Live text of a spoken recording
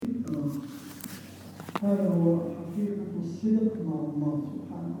هذا هو حقيقة الصدق مع الله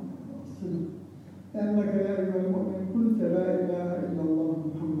سبحانه وتعالى. الصدق، لأنك يا أيها المؤمن قلت لا إله إلا الله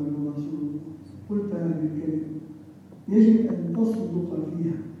محمد رسول الله، قلت هذه الكلمة يجب أن تصدق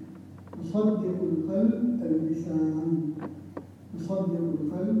فيها. يصدق القلب اللسان، يصدق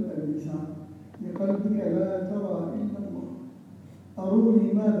القلب اللسان. بقلبك لا ترى إلا الله.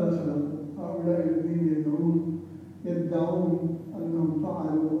 أروني ماذا خلقوا هؤلاء الذين يدعون أنهم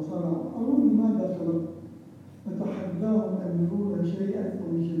فعلوا وصنعوا، أروني ماذا خلقوا. فتحداهم أن يرون شيئا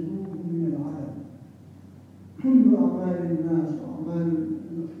فوجدوه من العدم. كل أعمال الناس وأعمال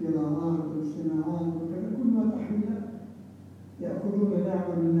الاختراعات والصناعات وكذا كلها تحويلات، يأخذون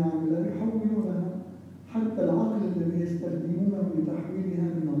نعمة من نعم الله يحولونها. حتى العقل الذي يستخدمونه لتحويلها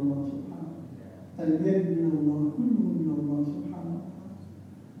من الله سبحانه، اليد من الله، كله من الله سبحانه.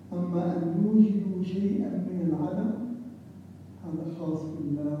 أما أن يوجدوا شيئا من العدم هذا خاص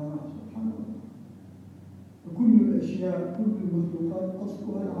بالله سبحانه وتعالى. وكل الأشياء كل المخلوقات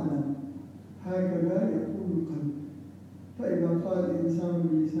أصلها العدم، هكذا يقول القلب. فإذا قال الإنسان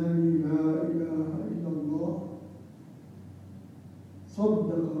بلسانه لا إله إلا الله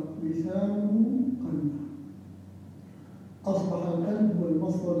صدق لسانه قلبه، أصبح القلب هو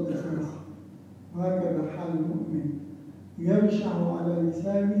المصدر الأساسي. وهكذا حال المؤمن، يرشع على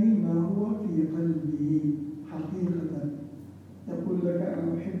لسانه ما هو في قلبه حقيقة. يقول لك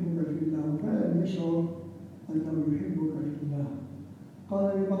أنا أحبك في الله، فعلا يشعر أنه يحبك في الله.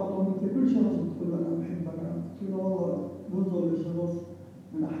 قال لي بعضهم أنت كل شخص تقول أنا أحبك، قلت له والله ننظر لشخص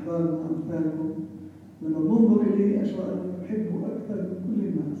من أحبابنا أمثالكم، لما ننظر إليه أشعر أن يحبه أكثر من كل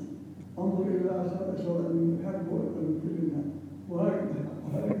الناس، أنظر إلى آخر أشعر أن يحبه أكثر من كل الناس، وهكذا.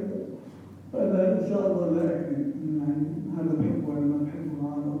 فأنا إن شاء الله لا أكذب يعني هذا الحب ولا ما نحبه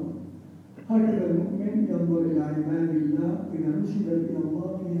مع الله. هكذا المؤمن ينظر إلى عباد الله إذا نسبت إلى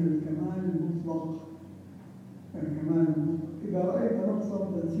الله فيها الكمال المطلق. الكمال المطلق، إذا رأيت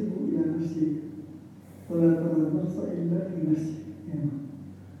نقصا تنسبه إلى نفسك ولا ترى النقص إلا في نفسك.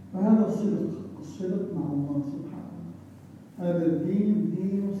 فهذا الصدق مع الله سبحانه. هذا الدين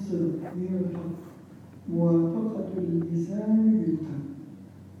دين الصدق، دين الحق، موافقة اللسان بالقلب،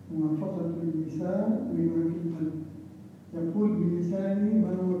 موافقة اللسان لما في القلب. يقول بلسانه ما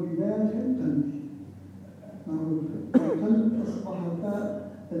هو بداخل قلبه، ما هو القلب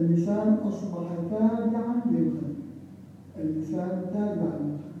اللسان أصبح تابعا للقلب. اللسان تابع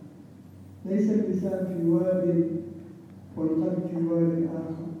للقلب، ليس اللسان في واد والقلب في واد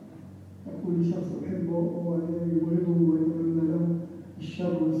آخر. يقول شخص أحبه ويبغضه ويتمنى له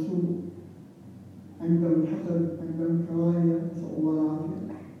الشر والسوء، عنده الحقد، عنده الكراهية، نسأل الله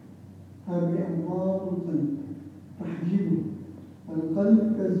العافية. هذه أمراض القلب تحجبه.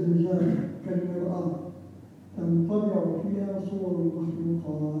 القلب كالزجاج كالمرآة تنطبع فيها صور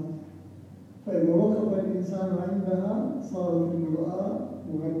المخلوقات، فإذا وقف الإنسان عندها صارت المرآة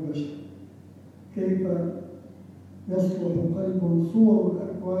مغبشة. كيف يصلح قلبه؟ صور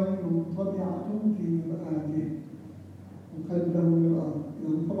الأكوان منطبعة في مرآته، وقلبه مرآة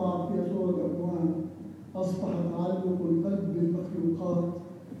إذا انطبعت فيها صور الأكوان أصبح تعلق القلب بالمخلوقات.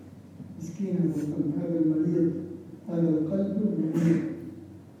 مسكين القلب هذا المريض، هذا القلب المريض.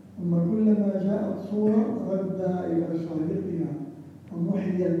 أما كلما جاءت صورة ردها إلى خالقها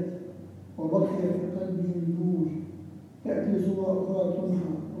ومحيت وبقي في قلبه النور، تأتي صورة أخرى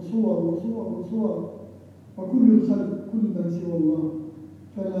تمحى، وصور وصور وصور، وكل الخلق كل من سوى الله،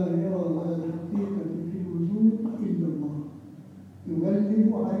 فلا يرى على الحقيقة في الوجود إلا الله.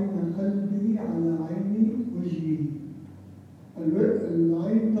 يغلب عين قلبه على عين وجهه.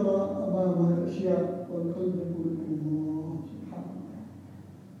 العين ترى أمامها الأشياء والقلب يقول الله سبحانه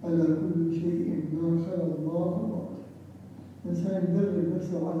على كل شيء ما خلق الله باطل. الإنسان يدرب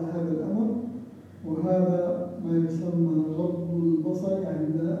نفسه على هذا الأمر، وهذا ما يسمى غض البصر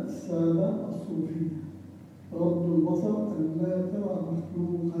عند السادة الصوفية. غض البصر أن لا ترى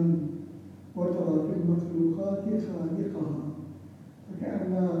مخلوقا وترى في المخلوقات خالقها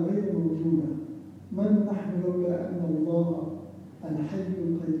فكأنها غير موجودة. من نحن لولا أن الله الحي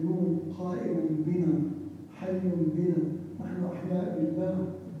القيوم قائم بنا حي بنا، نحن أحياء بالله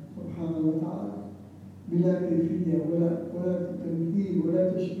سبحانه وتعالى بلا كيفية ولا تمثيل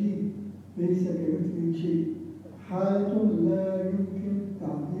ولا تشبيه، ليس كمثله شيء، حالة لا يمكن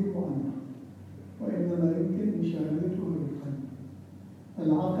التعبير عنها وإنما يمكن مشاهدتها بالقلب.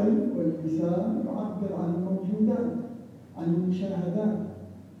 العقل واللسان يعبر عن الموجودات، عن المشاهدات.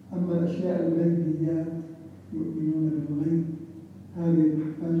 أما الأشياء الغيبيات يؤمنون بالغيب، هذه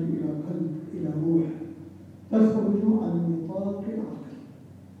تحتاج إلى قلب، إلى روح تخرج عن نطاق العقل،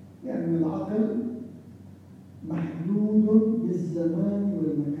 لأن العقل محدود بالزمان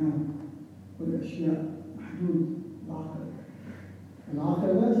والمكان والأشياء.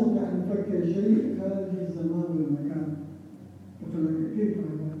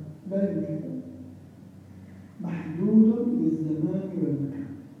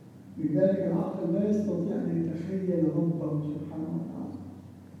 يستطيع أن يتخيل ربه سبحانه وتعالى،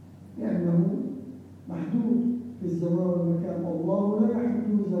 لأنه محدود في الزمان والمكان. الله لا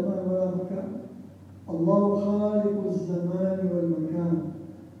يحدد زمان ولا مكان، الله خالق الزمان والمكان،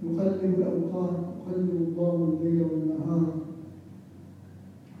 يقلب الأوقات، يقلب الله الليل والنهار.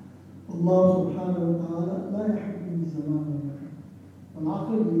 الله سبحانه وتعالى لا يحدد الزمان والمكان.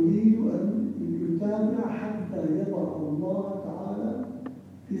 العقل يريد أن يتابع حتى يضع الله تعالى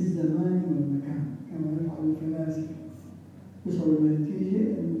في الزمان والمكان كما يفعل الفلاسفة، يصل إلى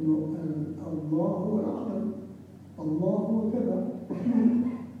النتيجة أنه الله هو العقل، الله هو كذا،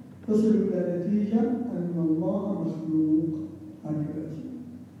 تصل إلى نتيجة أن الله مخلوق هكذا.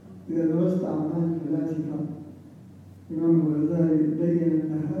 إذا درست أعمال الفلاسفة الإمام الغزالي بين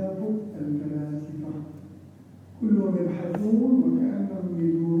تهافت الفلاسفة، كلهم يبحثون وكأنهم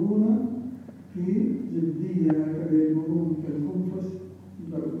يدورون في زبدية هكذا، يدورون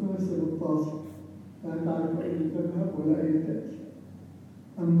كالخنفس بالطاسة، لا تعرف أين تذهب ولا أين تأتي.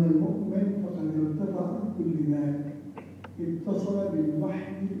 أما المؤمن فقد ارتفع عن كل ذلك، اتصل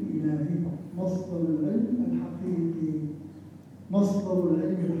بالوحي الإلهي، مصدر العلم الحقيقي. مصدر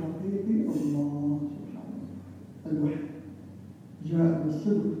العلم الحقيقي الله سبحانه، الوحي جاء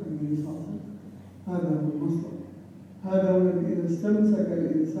بالصدق النبي صلى الله عليه وسلم، هذا هو المصدر. هذا هو الذي إذا استمسك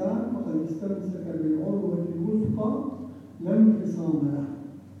الإنسان فقد استمسك بالعروة الوثقى لا انفصام له.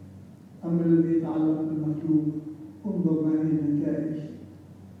 أما الذي يتعلق بالمخلوق انظر ما هي النتائج،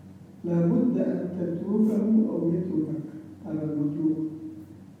 لا بد أن تتركه أو يتركك على المخلوق.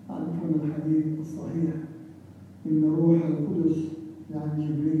 تعرفون الحديث الصحيح إن روح القدس يعني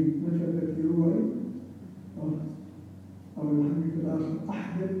جبريل نفث في روحي، أو الحديث الآخر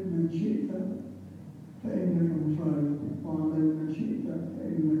أحدث من شئت فإنك مفارق واعمل ما شئت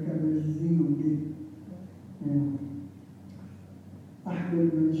فإنك مجزين به.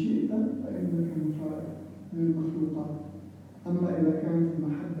 أحدث من شئت فإنك مفارق من المخلوقات. أما إذا كانت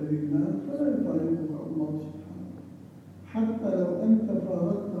المحبة لله فلا يفارقك الله سبحانه، حتى لو أنت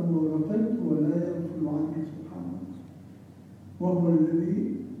فارقته وغفلت ولا يغفل عنك سبحانه، وهو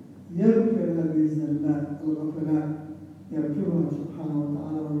الذي يغفر هذه الزلات الغفلات، يغفرها سبحانه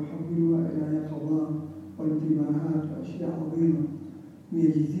وتعالى ويحولها إلى يقظات وانتباهات وأشياء عظيمة،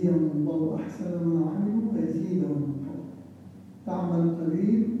 ليجزيهم الله أحسن ما عملوا ويزيدهم من فضله. تعمل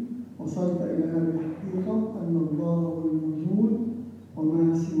قليل وصلت إلى هذه الحقيقة أن الله هو الموجود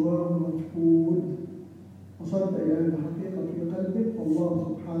وما سواه مفقود. وصلت إلى هذه الحقيقة في قلبك، والله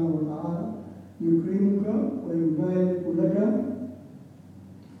سبحانه وتعالى يكرمك ويبارك لك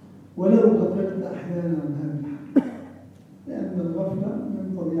ولو غفلت أحيانا عن هذه الحقيقة، لأن الغفلة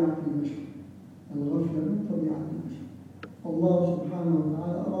من طبيعة البشر، الغفلة من طبيعة البشر. الله سبحانه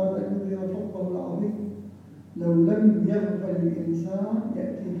وتعالى أراد أن يظهر فضله العظيم. لو لم يغفل الإنسان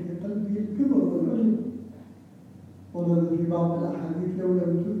يأتي في قلبه الكبر والعجب. ورد في بعض الأحاديث لو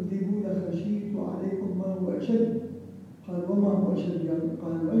لم تكذبوا لخشيت عليكم ما هو أشد. قال وما هو أشد؟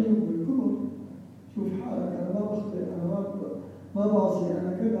 قال العجب والكبر. شوف حالك، أنا ما بخطئ، أنا ما بعصي،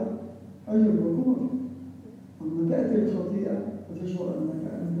 أنا كذا، عجب وكبر. أما تأتي الخطيئة وتشعر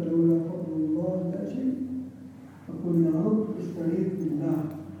أنك أنت لولا فضل الله لا شيء، فقل يا رب استغيث بالله،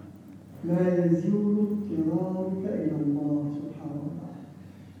 لا يزول اضطرارك إلى الله سبحانه وتعالى.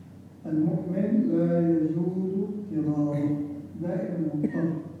 المؤمن لا يزول اضطراره، دائما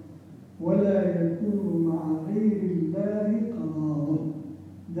مضطر، ولا يكون مع غير الله قراره،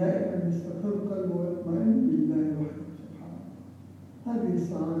 دائما يستقر قلبه ويطمئن بالله وحده سبحانه. هذه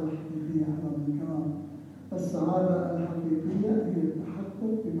السعادة الحقيقية أحباب الكرام. السعادة الحقيقية هي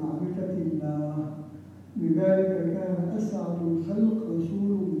التحقق بمعرفة الله. لذلك كان أسعد الخلق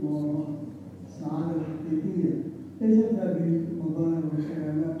رسول الله. السعادة الحقيقية ليست هذه المظاهر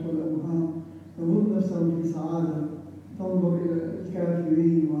والخيالات والأوهام. يظن نفسه في سعادة، تنظر إلى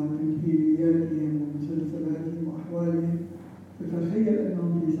الكافرين وتمثيلياتهم ومسلسلاتهم وأحوالهم فتخيل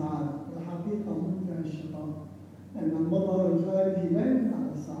أنهم في سعادة، والحقيقة منتهى الشقاء، لأن المظهر الخارجي لا يمنع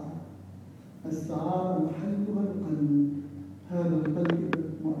على السعادة. السعادة محلها القلب. هذا القلب إذا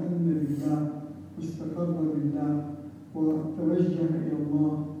اطمأن بالله واستقر بالله وتوجه إلى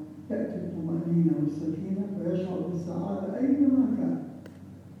الله تأتي الطمأنينة والسكينة فيشعر بالسعادة أينما كان.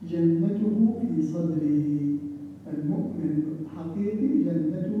 جنته في صدره. المؤمن الحقيقي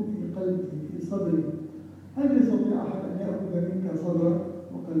جنته في قلبه في صدره. هل يستطيع أحد أن يأخذ منك صدرك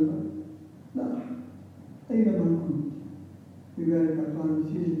وقلبك؟ لا أحد، أينما كنت. لذلك قال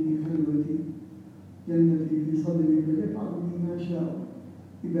سجني خلوتي جنتي في صدري فليفعل بي ما شاء.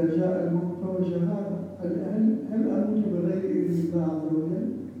 إذا جاء الموت وجهاده هل أموت بغير إذن الله عز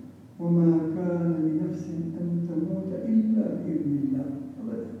وجل؟ وما كان لنفس أن تموت إلا بإذن الله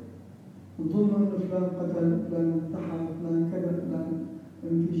أبدا. وظن أن في فلان قتل، فلان انتحر، فلان كذا، فلان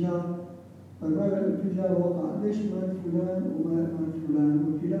انفجار. فهذا الانفجار وقع، ليش مات فلان وما مات فلان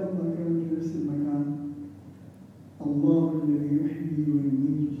وكلاهما كانوا في نفس المكان؟ الله الذي يحيي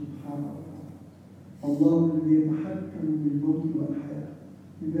ويميت سبحانه وتعالى، الله الذي يتحكم بالموت والحياة.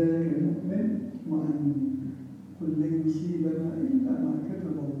 لذلك المؤمن مؤمن، قل لن يصيبنا إلا ما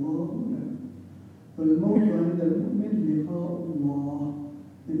كتب الله لنا. فالموت عند المؤمن لقاء الله.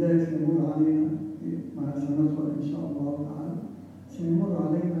 لذلك سيمر علينا ما سنقرأ إن شاء الله تعالى، سيمر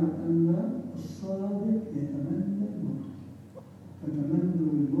علينا أن الصادق يتمنى الموت.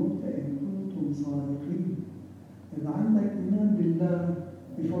 فتمنوا الموت إن كنتم صادقين. إذا عندك إيمان بالله،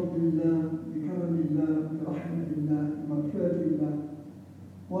 بفضل الله، بكرم الله، برحمة الله، بمغفرة الله.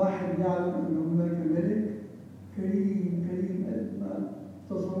 واحد يعلم أن هناك ملك كريم كريم ما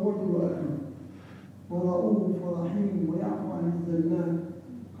تصورته وأكرم ورؤوف ورحيم ويعفو عن الزلات.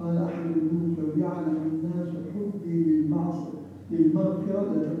 قال أحد الملوك لو يعلم الناس حبي للمغفرة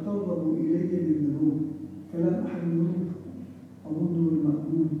لتقربوا إلي بالذنوب. كلام أحد الملوك أظنه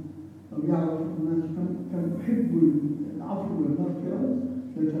المأمون. لو يعرف الناس كم أحب العفو والمغفرة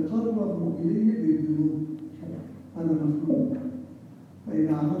لتقربوا إلي بالذنوب. هذا مفهوم.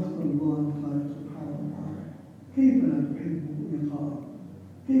 فإذا عرفت الله الخالق سبحانه وتعالى كيف لا تحب لقاءه؟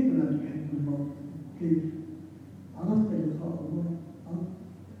 كيف لا تحب الموت؟ كيف؟ عرفت لقاء الله؟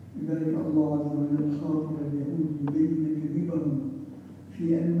 لذلك الله عز وجل خاطب اليهود يبين كذبهم في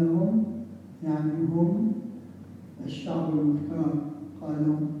أنهم يعني هم الشعب المختار.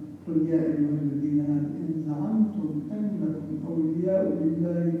 قالوا قل يا أيها الذين آمنوا إن زعمتم أنكم أولياء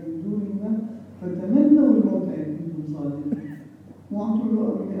لله من دون الله فتمنوا الموت إن كنتم صادقين. واعطوا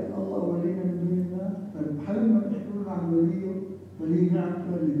أولياء الله ولينا من دون الله. فلما تحكون عن ولي نعمة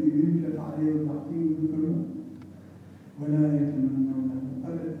الذي ينفق عليه وتعطيه ويكرمه ولا يتمنونه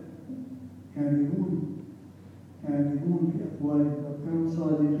أبدا. كاذبون في أقوالهم. وكانوا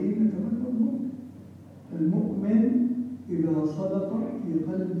صادقين يتمنوا الموت. المؤمن إذا صدق في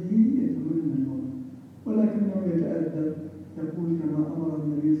قلبه يتمنى الموت، ولكنه يتأدب يقول كما أمر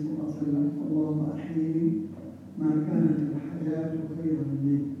النبي صلى الله عليه وسلم: اللهم أحيني ما كانت الحياة خيرا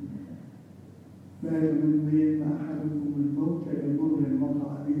لي. لا يتمنين أحدكم الموت لمر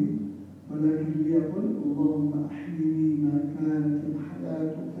وقع به، ولكن ليقل: اللهم أحيني ما كانت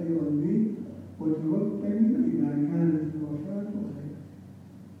الحياة خيرا لي وتوفني إذا كانت الوفاة خيرا.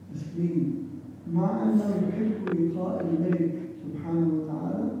 تسليم. مع أنه يحب لقاء الملك سبحانه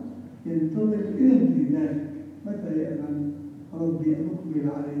وتعالى ينتظر إذن في ذلك. متى يأذن ربي أن أقبل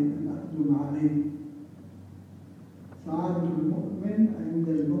عليه، أن أقدم عليه؟ سعادة المؤمن عند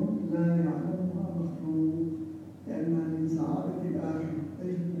الموت لا يعلمها مخلوق، لأنها من سعادة الآخرة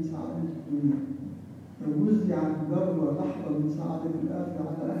ليست من سعادة الدنيا. لو وزعت ذرة لحظة من سعادة الآخرة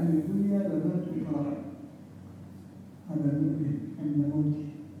على أهل الدنيا لماتوا فرحا. هذا المؤمن عند موته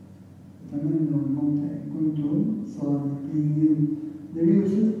تمنوا الموت إن كنتم صادقين. دليل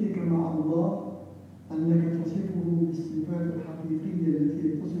صدقك مع الله أنك تصفه بالصفات الحقيقية التي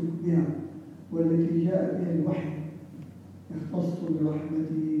يتصف بها والتي جاء بها الوحي. يختص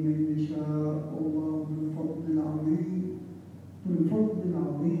برحمته من يشاء، الله ذو الفضل العظيم. ذو الفضل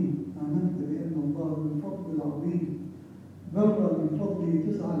العظيم. آمنت بأن الله ذو الفضل العظيم، ذرة من فضله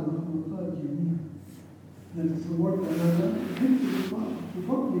تسعى المخلوقات جميعا. إذا تصورت هذا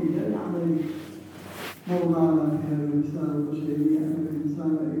بفضله لا يعمل موضعنا في هذا الرسالة البشرية أن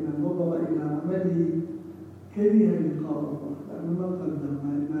الإنسان إذا نظر إلى عمله كره لقاء الله، لأنه ما قدم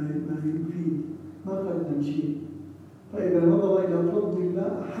ما يفيد، ما قدم شيء. فإذا نظر إلى فضل الله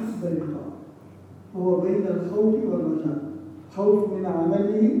أحب لقاء. هو بين الخوف والرجاء، خوف من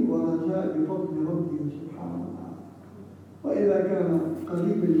عمله ورجاء بفضل ربه سبحانه وتعالى. وإذا كان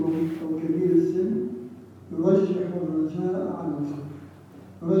قريب الموت أو كبير السن يرجح الرجاء على الخوف،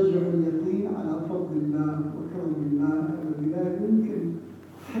 يرجح اليقين على فضل الله وكرم الله الذي لا يمكن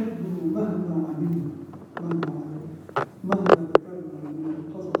حده مهما عملنا مهما ذكرنا من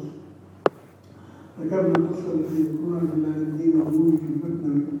القصص. ذكرنا القصة التي يذكرها جلال الدين الرومي في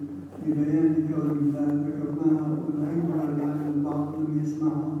المثنوي ببيان كرم الله، ذكرناها ونعيدها لعل البعض لم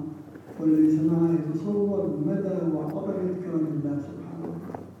يسمعها، والذي سمعها يتصور مدى وعظمة كرم الله سبحانه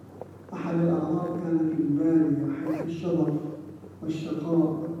وتعالى. أحد الأعراب كان في البادية حيث الشرف والشقاء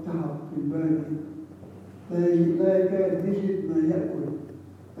والتعب في البادية، لا يكاد يجد ما يأكل.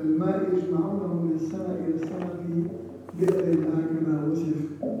 الماء يجمعونه من السماء إلى السماء في بئر هكذا وسخ.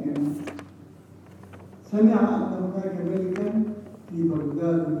 سمع أن هناك ملكا في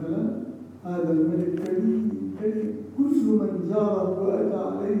بغداد مثلا، هذا الملك كريم كل من زاره وأتى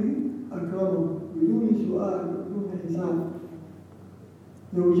عليه أكرمه بدون سؤال بدون حساب.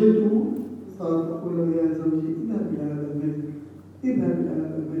 زوجته صارت تقول له يا زوجي اذهب إلى هذا الملك، اذهب إلى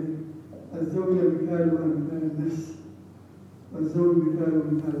هذا الملك. الزوجة مثالها مثال النفس، والزوج مثاله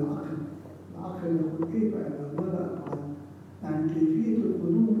مثال العقل. العقل يقول كيف أفعل؟ ماذا أفعل؟ يعني كيفية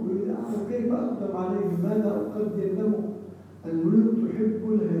القدوم، أريد أعرف كيف أقدم عليه، ماذا أقدم له. الملوك تحب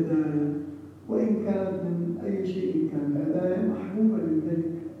الهدايا، وإن كانت من أي شيء كان. الهدايا محبوبة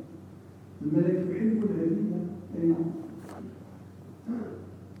للملك، الملك يحب الهدية.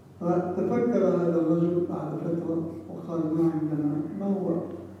 فتفكر هذا الرجل بعد فترة وقال ما عندنا، ما هو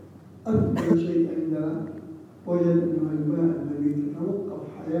أفضل شيء عندنا؟ وجد أن الماء الذي تتوقف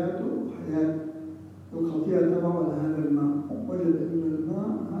حياته حياة الخطيئة تبع على هذا الماء، وجد أن الماء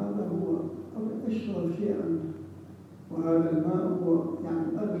هذا هو أشرف شيء عنده، وهذا الماء هو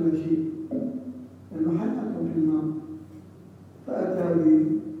يعني أغلى شيء لأنه حياته في الماء. فأتى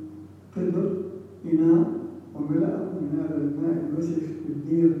بقدر إناء وملأه من هذا الماء الوسخ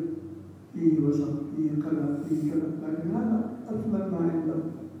بالدير، فيه وسخ، فيه قلع، فيه كذا، لكن هذا أثمن ما عنده.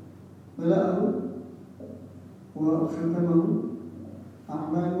 ملأه وختمه.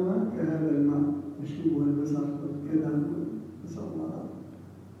 أعمالنا كهذا الماء نشوبها الوسخ والكذا نسأل الله.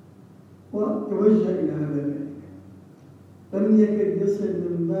 وتوجه إلى هذا الملك. لم يكد يصل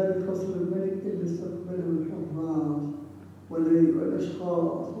من باب قصر الملك إلا استقبله الحراس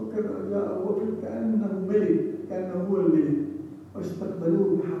والأشخاص وكذا، جاء وفد كأنه ملك، كأنه هو الملك،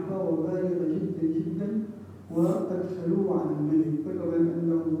 واستقبلوه بحفاوة بالغة جدا جدا، وأدخلوه على الملك رغم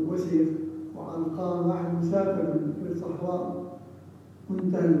أنه وسيخ وعلقان. واحد مسافر في الصحراء،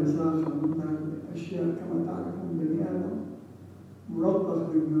 منتهى الوساخة، منتهى الأشياء كما تعرفون، بني آدم مرطخ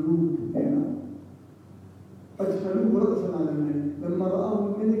بالجنود هنا. أدخلوه رأسا على الملك. لما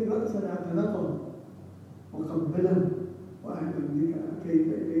رآه الملك رأسا اعتنقه وقبله، وأهلا بك، كيف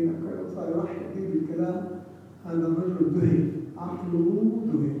إلينا، صار يرحب به بالكلام. هذا الرجل ذهل، عقله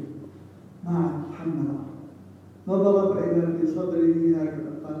ذهل، ما عاد تحمل. نظر فإذا في صدره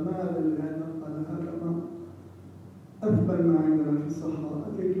هكذا، قال ما هذا اللي هذا؟ قال هذا ما أفضل ما عندنا في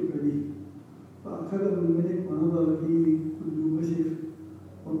الصحراء، أتيتك به. فأخذه الملك ونظر فيه، كله وسخ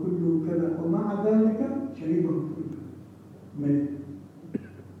وكله كذا، ومع ذلك شربه كله الملك.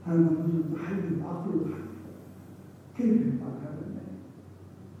 هذا الرجل تحدث، عقله تحدث، كيف يفعل هذا الملك؟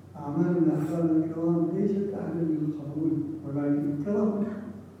 أعمالنا أحباب الكرام ليست أهلا للقبول، ولكن الكرم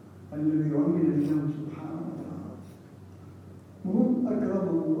الذي عمل له سبحانه وتعالى. وهم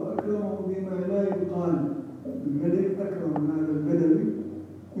أكرمه وأكرمه بما لا يقال. الملك أكرم هذا البدوي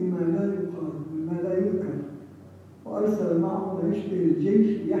بما لا يقال، بما لا يذكر، وأرسل معه ما يشبه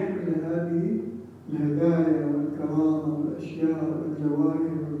الجيش ليحمل هذه الهدايا والكرامة والأشياء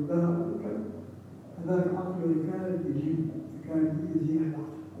والجواهر والذهب والكلام. هذاك عقله كان يجيب، كان يزيح العقل.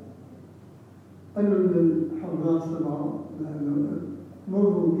 قالوا للحراس تبعه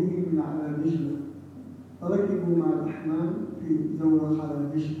مروا به من على دجلة، فركبوا مع الأحمال في زورق على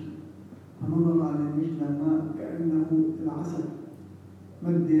دجلة، فنظر على دجلة ماء كأنه العسل،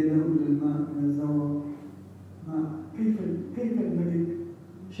 مد يده للماء من الزورق. كيف الملك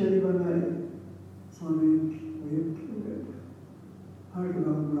شرب ماء؟ صار يبكي ويبكي ويبكي.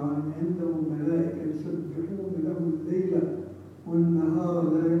 هكذا رب العالمين عنده ملائكة يسبحون له الليل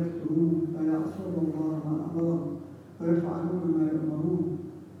والنهار لا يفترون، لا يعصون الله ما أمرهم ويفعلون ما يؤمرون.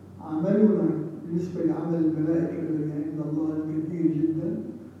 عملنا بالنسبة لعمل الملائكة الذي عند الله الكثير جدا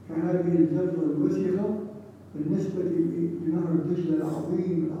كهذه الجرة الوسخة بالنسبة لنهر دجلة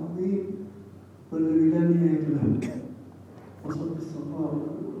العظيم العظيم والذي لا نهاية له، وصف الصفاء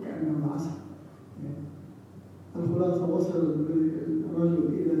وكأنه العسل. الخلاصة وصل الرجل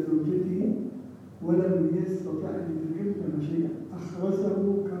إلى زوجته ولم يستطع أن يتكلم شيئا،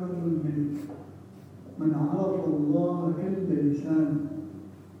 أخرسه كرم الملك. من عرف الله كل لسان.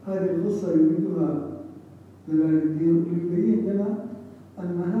 هذه القصة يريدها جلال الدين يبين لنا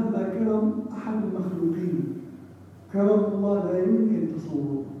أن هذا كرم أحد المخلوقين، كرم الله لا يمكن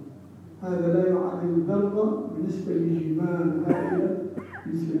تصوره. هذا لا يعادل ذرة بالنسبة لجبال هائلة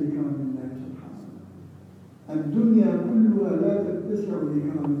بالنسبة لكرم الله سبحانه. الدنيا كلها لا تتسع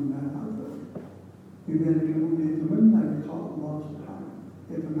لكرم الله عز وجل. لذلك المؤمن يتمنى لقاء الله سبحانه،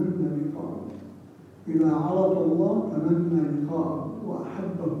 يتمنى لقاءه. إذا عرف الله تمنى لقاءه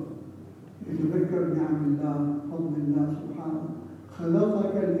وأحبه، يتذكر نعم الله، فضل الله سبحانه.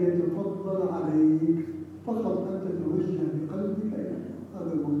 خلقك ليتفضل عليك، فقط أن تتوجه بقلبك إليه،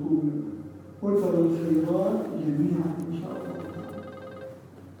 هذا المطلوب لك، وترى الخيرات جميعا إن شاء الله.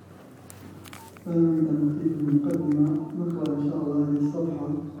 فنريد أن نعطيك المقدمة. نقرأ إن شاء الله هذه الصفحة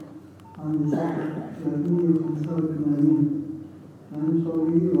عن صفحة 385 عن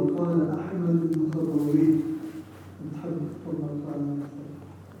قوله وقال أحمد بن خضروي. نتحدث تفضل تعالى.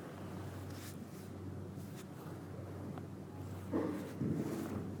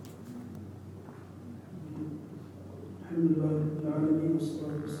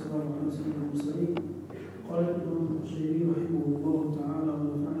 والسلام على سيدنا المرسلين. قال الإمام القشيري رحمه الله تعالى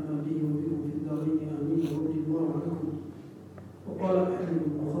ونفعنا به وبكم في الدارين آمين ورضي الله عنكم. وقال أحمد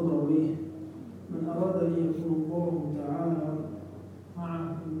بن خضرويه: من أراد أن يكون الله تعالى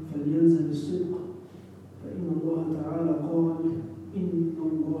معه فليلزم الصدق، فإن الله تعالى قال: إن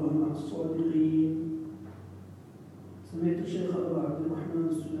الله مع الصادقين. سمعت الشيخ أبا عبد الرحمن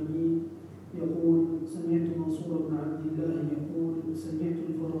السلمي يقول: سمعت منصور بن عبد الله يقول: سمعت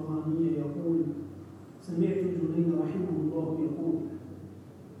الفرغاني يقول: سمعت الجنيد رحمه الله يقول: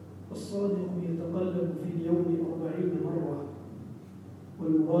 الصادق يتقلب في اليوم 40 مرة،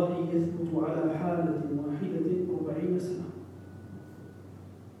 والمرائي يثبت على حالة واحدة 40 سنة.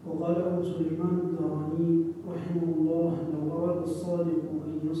 وقال أبو سليمان الداراني رحمه الله: لو أراد الصادق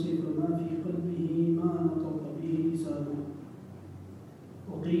أن يصف ما في قلبه ما نطق به لسانه.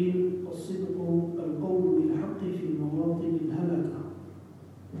 وقيل: الصدق القول بالحق في مواطن الهلكة.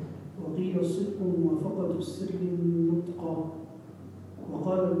 وقيل: الصدق موافقة السر النطق.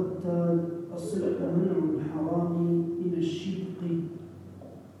 وقال القتال: الصدق منع الحرام من الشدق.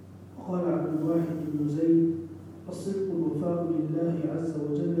 وقال عبد الواحد بن زيد: الصدق الوفاء لله عز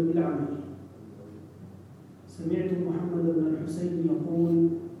وجل بالعمل. سمعت محمد بن الحسين يقول: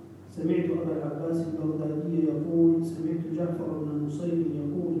 سمعت أبا العباس البغدادي يقول: سمعت جعفر بن النصير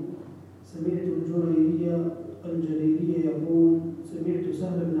يقول: سمعت الجريري يقول: سمعت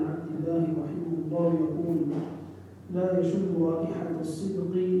سهل بن عبد الله رحمه الله يقول: لا يشم رائحة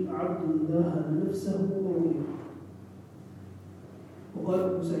الصدق عبد داهن نفسه أو غيره. وقال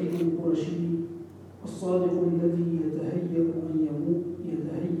أبو سعيد القرشي: الصادق الذي يتهيأ له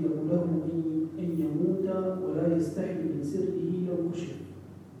أن يموت ولا يستحي من سره لو كشف.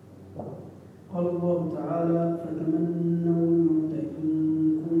 قال الله تعالى: فتمنوا الموت إن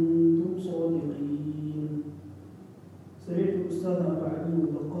كنتم صادقين. سمعت الأستاذ أبا علي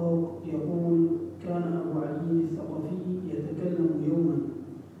الدقاق يقول: كان أبو علي الثقفي يتكلم يوما،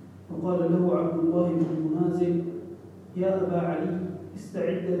 فقال له عبد الله بن المنازل: يا أبا علي،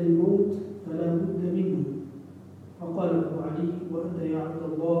 استعد للموت فلا بد منه. فقال أبو علي: وأنت يا عبد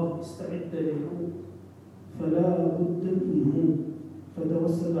الله استعد للموت فلا بد منه.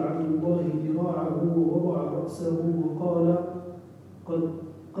 فتوسد عبد الله ذراعه ووضع رأسه وقال: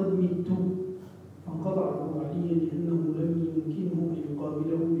 قد مت. فانقطع أبو علي لأنه لم يمكنه أن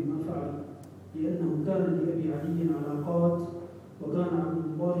يقابله بما فعل، لأنه كان لأبي علي علاقات، وكان عبد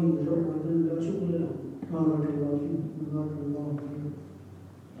الله مجردا لا شغل له. بارك الله فيك. جزاك الله خيرا.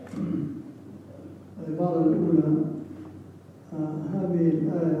 العبارة الأولى: هذه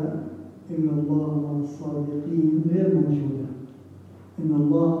الآية إن الله مع الصادقين غير موجودة. إن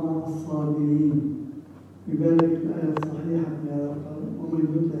الله مع الصابرين. لذلك الآية الصحيحة فيها قال: ومن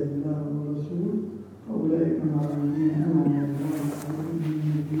يطع الله والرسول فأولئك مع الذين أنعم الله عليهم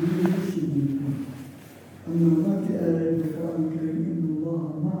من النبيين والصديقين. أما ما في آية في القرآن الكريم إن الله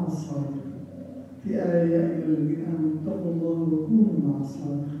مع الصادقين، في آية: يا أيها الذين آمنوا اتقوا الله وكونوا مع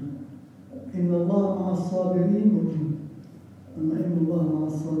الصادقين. إن الله مع الصابرين موجود، أما إن الله مع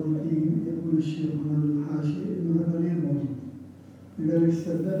الصادقين يقول الشيخ محمد الحاشي إن هذا غير موجود. لذلك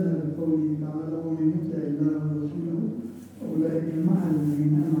استدلنا بقوله تعالى: ومن يطع الله ورسوله فأولئك مع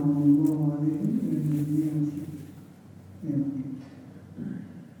الذين أنعم الله عليهم من النبيين والصديقين.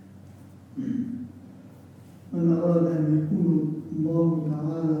 من أراد أن يكون الله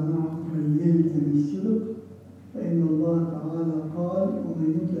تعالى معه فليلزم الصدق، فإن الله تعالى قال: ومن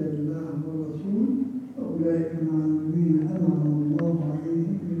يطع الله والرسول فأولئك مع الذين أنعم الله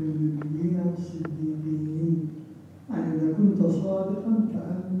عليهم من النبيين والصديقين. يعني إذا كنت صادقا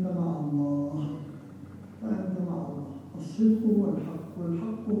فأنت مع الله، الصدق هو الحق،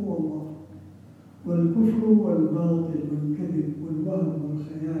 والحق هو الله، والكفر والباطل والكذب والوهم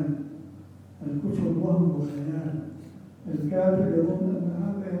والخيال. الكفر وهم وخيال. الكافر يظن أن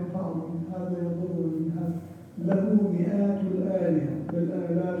هذا ينفعه من هذا يضره من هذا، له مئات الآلهة بل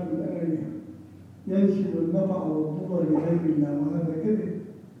آلاف الآلهة ينسب النفع والضر لغير الله، وهذا كذب.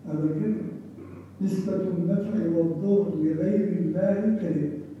 نسبة النفع والضر لغير الله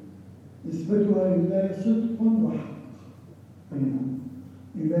كذب، نسبتها لله صدق وحق.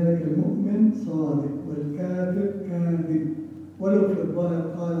 لذلك المؤمن صادق والكافر كاذب، ولو في الظاهر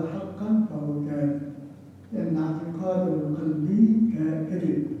قال حقا فهو كاذب، لأن اعتقاده القلبي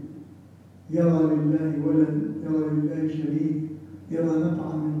كذب. يرى لله ولد، يرى لله شريك، يرى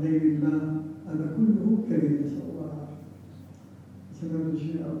نفعا من غير الله، هذا كله كذب. نسأل الله العافية. سمعت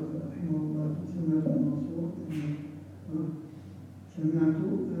الشيخ رحمه الله، سمعت المنصور، سمعت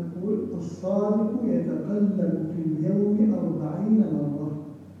يقول: الصادق يتقلب في اليوم 40 مرة.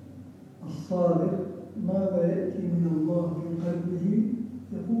 الصادق ماذا يأتي من الله في قلبه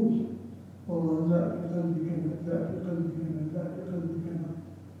يقول والله لا في قلبي كذا، لا في قلبي كذا، لا في قلبي كذا،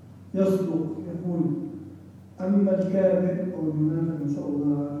 يصدق يقول. أما الكاذب أو المنافق نسأل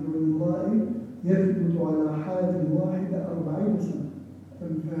الله العافية والمرائي يثبت على حالة واحدة 40 سنة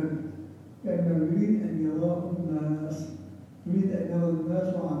كالفارق، لأنه يريد أن يراه الناس، يريد أن يرى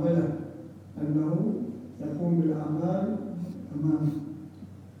الناس عمله، أنه يقوم بالأعمال أمامه.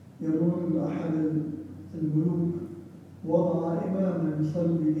 يقول أحد الملوك وضع إماما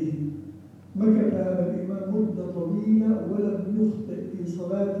يصلي به، مكث هذا الإمام مدة طويلة ولم يخطئ في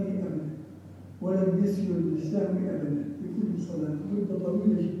صلاته أبدا، ولم يسجد للسهو أبدا في كل صلاة مدة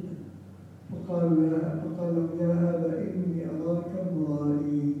طويلة جدا. فقال له يا هذا إني أراك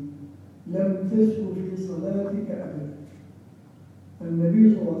مرائي، لم تسهو في صلاتك أبدا.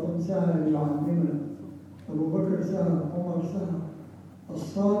 النبي صلى الله عليه وسلم سهى ليعلمنا، أبو بكر سهى، عمر سهى.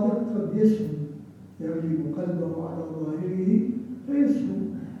 الصادق قد يسهو، يغلب قلبه على ظاهره فيسهو.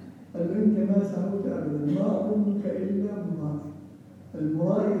 أنت ما سهوت أبدا، ما أظنك إلا مرائي.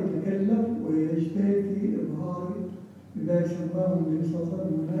 المرائي يتكلف ويجتهد في إظهار، لذلك سماه النبي صلى الله عليه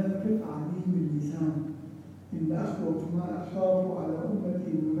وسلم منافق عليم اللسان. إن أخوف ما أخاف على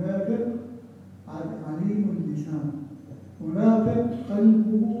أمتي منافق عليم اللسان. منافق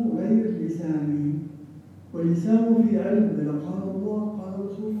قلبه غير لسانه، ولسانه في علم، قال الله قال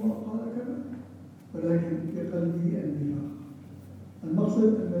رسول الله قال كذا، ولكن في قلبه النفاق. المقصد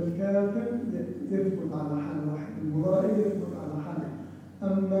أن الكافر يثبت على حال واحد، المرائي يثبت على حال،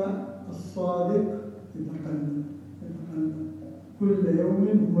 أما الصادق يتقلب كل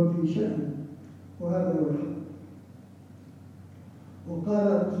يوم هو في شأن، وهذا هو الحق. وقال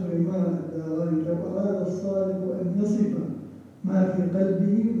أبو سليمان الداراني لو أراد الصادق أن يصف ما في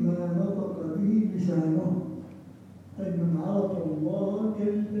قلبه ما نطق به لسانه، أي من عرف الله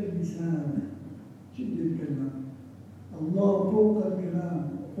كل لسانه. جد الكلام، الله فوق الكلام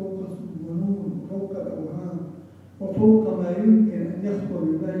وفوق الظنون وفوق الأوهام وفوق ما يمكن أن يخطر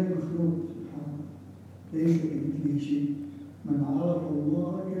ببال مخلوق سبحانه، ليس كمثله شيء. من عرف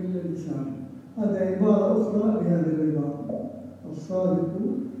الله كل لسانه، هذا عبارة أخرى لهذه العبارة. الصادق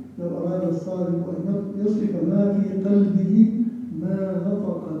لو أراد الصادق أن يصف ما في قلبه ما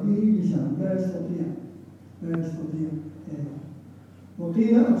نطق به لسانه، لا يستطيع يعني.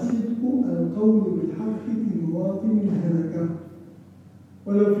 وقيل الصدق القول بالحق في مواطن الهلكة،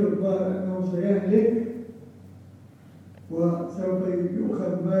 ولو في الظاهر أنه سيهلك وسوف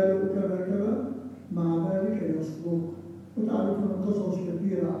يؤخذ ماله كذا كذا، مع ذلك يصدق. وتعرفون قصص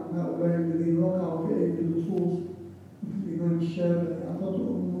كثيرة عن هؤلاء الذين وقعوا في أيدي اللصوص، مثل الإمام الشافعي أعطته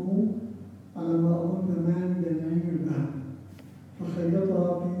أمه على ما أظن 8 دنانير الذهب،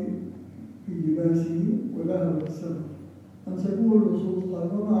 فخيطها في لباسه وذهب السبب. أمسكوه اللصوص، قال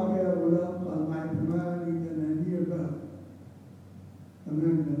ما معك يا غلام؟ قال معي 8 دنانير ذهب. 8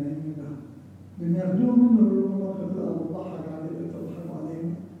 دنانير ذهب، من ياخذوه منه ربما قد ضحك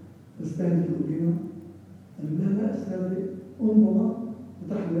عليهم استهزئوا بنا. قال لا استهزئ، انظر،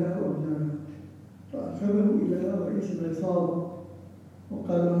 فتح لها وارجعها، فأخذه إلى رئيس العصابة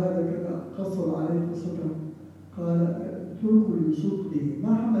وقال هذا كذا، قصر عليه قصته. قال اتركوا لصدقه،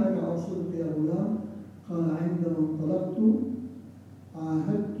 ما حملك على صدق يا غلام؟ قال عندما انطلقت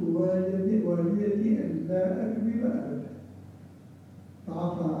عاهدت والدتي أن لا أكذب أبدا،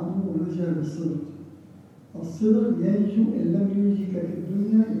 فعفى عنه ونجا بالصدق. الصدق ينجو، إن لم ينجيك في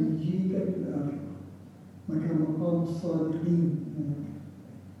الدنيا ينجيك في الآخرة، مكان مقام الصادقين.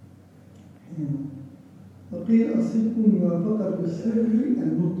 وقيل الصدق موافقة السر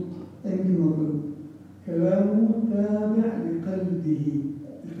النطق، أي كما كلامه تابع لقلبه،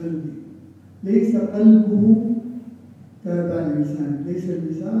 ليس قلبه تابع للسان، ليس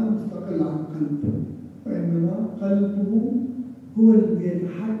اللسان مستقل عن قلبه، وإنما قلبه هو الذي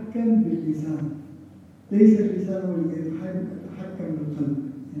يتحكم باللسان، ليس اللسان هو الذي يتحكم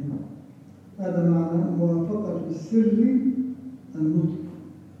بالقلب. هذا معنى موافقة السر النطق.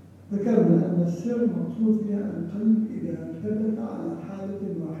 ذكرنا أن السر مقصود فيها القلب إذا ثبت على حالة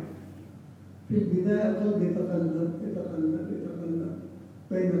واحدة. في البداية القلب يتقلب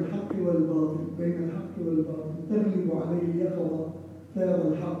بين الحق والباطل، تغلب عليه اليقظة فيرى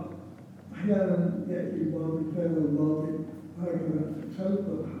الحق، أحيانا يأتي الباطل فيرى الباطل، هكذا خلق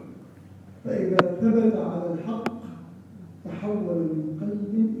الحق. فإذا ثبت على الحق تحول من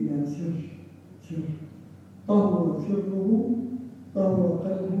قلب إلى سر، طهر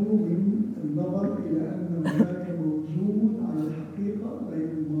قلبه من النظر إلى أن هناك موجود على الحقيقة غير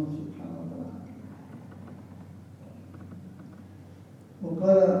الله سبحانه وتعالى.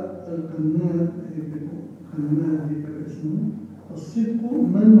 وقال القناد ذكر اسمه: الصدق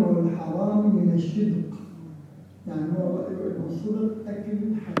منع الحرام من الشدق، يعني هو رأيه أنه الصدق أكل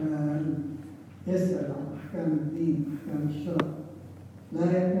حلال، يسأل عن أحكام الدين أحكام الشرع،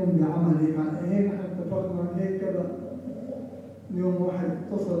 لا يقوم بعمل هيك نحن اتفقنا هيك بقى. اليوم واحد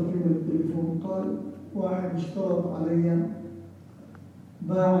اتصل فينا بالتليفون قال واحد اشترط علي،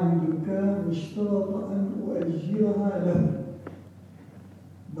 باعني دكان واشترط أن أؤجرها له.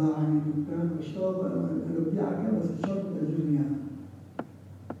 باعني دكان واشترط أن أبيعك بس شرط أجرني عنها.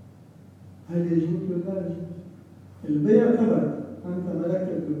 هل يجوز ولا لا يجوز؟ البيع ثبت، أنت ملكت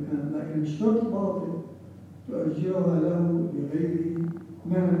الدكان، لكن الشرط باطل، تؤجرها له لغيره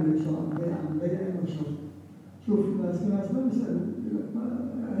مهما ليس عن بيع وشرط. شوف ناس ما بيسألوا،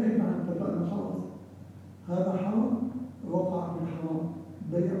 هيك نحن اتفقنا خلاص هذا حرام، وقع في الحرام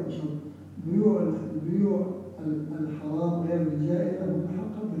بيع وشرط. بيوع الحرام غير الجائزة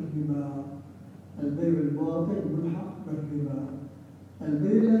ملحقة بالربا، البيع الباطل ملحق بالربا.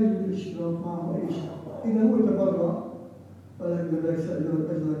 البيع لا يجوز الاشتراك معه أي شيء، إذا هو تبرع ولكن بدك سأجرت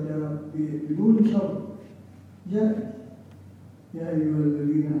أجرك يا رب بدون شرط جائز. يا أيها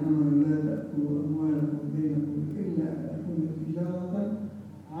الذين آمنوا لا تأكلوا أموالكم بينكم إلا أن تكون تجارة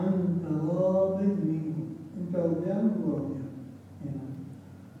عن تراض منكم، أنت رضيان ورضيان.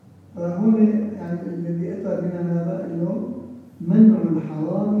 فهنا يعني الذي أتى بنا هذا اليوم منع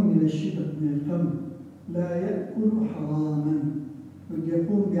الحرام من الشبه من الفم، لا يأكل حراما، قد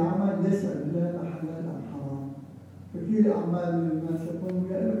يقوم بعمل ليس لا حلال أم حرام. كثير أعمال من الناس يقوم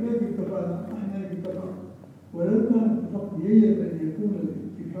كيف اتفقنا؟ نحن اتفقنا، ولو كان الاتفاق يجب أن يكون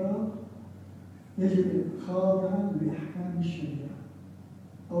الاتفاق يجب خاضعا لأحكام الشريعة.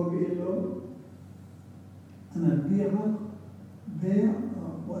 أو بيقول له أنا ببيعك بيع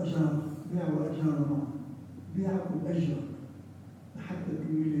وأجار، بيع وأجار معه، بيعك وأجرك حتى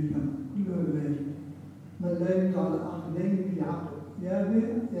تكمل الثمن، كل هذا لا يجوز. من لا يجوز على عقدين في عقد، يا بيع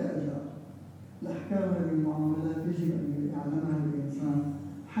يا أجار. الأحكام هذه المعاملات يجب أن يعلمها الإنسان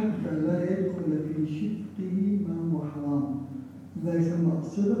حتى لا يدخل في شدقه ما هو حرام. إذا يسمى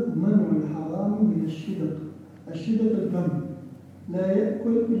الصدق منع الحرام من الشدق. الشدق الفم، لا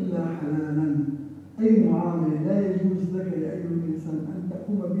يأكل إلا حلالا. أي معاملة لا يجوز لك يا أيها الإنسان أن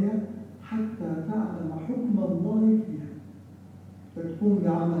تقوم بها حتى تعلم حكم الله فيها. فتقوم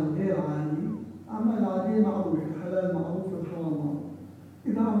بعمل غير عادي، عمل عادي معروف، الحلال معروف والحرام معروف.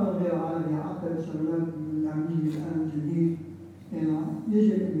 إذا عمل غير عادي عقد شغلات من العميل الآن جديد، يعني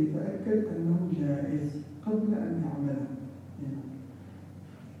يجب أن يتأكد أنه جائز قبل أن يعمله. يعني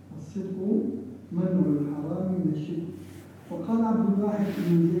الصدق منع الحرام من الشرك. وقال عبد الواحد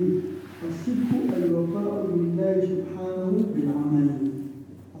بن زيد الصدق الوفاء بالله سبحانه بالعمل.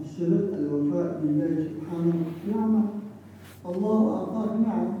 الصدق الوفاء بالله سبحانه بالعمل. الله أعطاك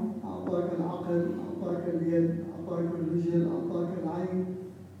نعم، أعطاك العقل، أعطاك اليد، أعطاك الرجل، أعطاك العين.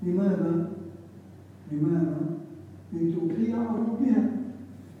 لماذا؟ لتطيعه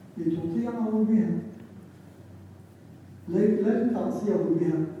بها، لا تعصيه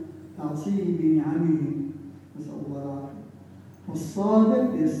بها، تعصيه بنعمه، نسأل الله العافية.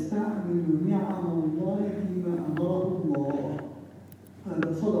 والصادق يستعمل نعم الله فيما أمره الله،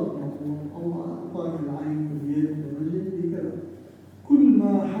 هذا صدق الله أعطاك العين واليد والرجل بكذا. كل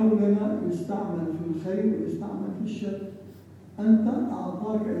ما حولنا يستعمل في الخير ويستعمل في الشر، أنت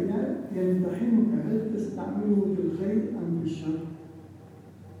أعطاك إياه يمتحنك هل تستعمله في الخير أم في الشر.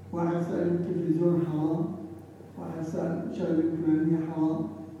 واحد سأل التلفزيون حرام، واحد سأل شغلة فلانية حرام.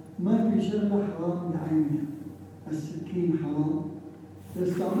 ما في شغلة حرام بعينها. السكين حرام،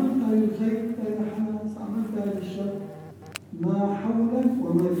 استعملتها للخير فهي حلال، استعملتها للشر ما حولك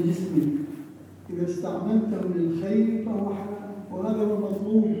وما بجسمك. إذا استعملته للخير فهو حلال، وهذا هو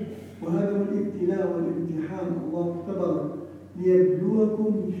المطلوب، وهذا هو الابتلاء والامتحان. الله اختبر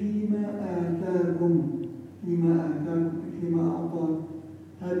ليبلوكم فيما آتاكم، فيما أعطاك.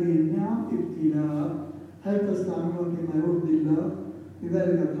 هذه النعم ابتلاء، هل تستعملها فيما يرضي الله؟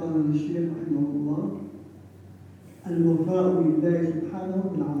 لذلك قال الشيخ رحمه الله الوفاء لله سبحانه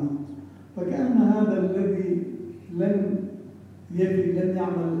بالعمل. فكأن هذا الذي لم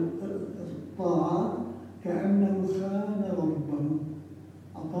يعمل الطاعات كأنه خان ربه.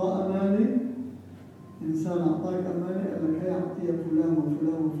 أعطى أمانة، إنسان أعطاك أمانة قال لك هي أعطيها فلان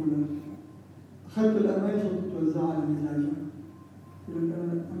وفلان وفلان، أخذت الأمانة وتوزعها على مزاجك. يقول لك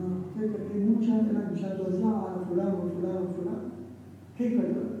أنا أعطيتك مو مشان توزعها على فلان وفلان وفلان، كيف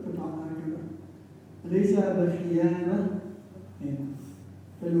تفعل هكذا؟ أليس هذا خيانة؟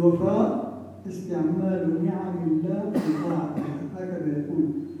 الوفاء استعمال نعم الله في طاعته، هكذا يقول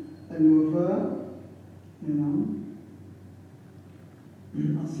الوفاء. نعم،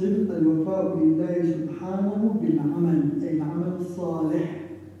 الصدق الوفاء بالله سبحانه بالعمل، أي العمل الصالح.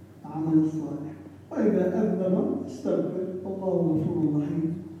 العمل الصالح وإذا أذنب استغفر، الله غفور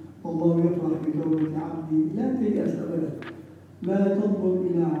رحيم، والله يفرح بتوبة عبده. لا تيأس أبدا، لا تنظر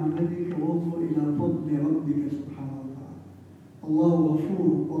إلى عملك وانظر إلى فضل ربك سبحانه وتعالى. الله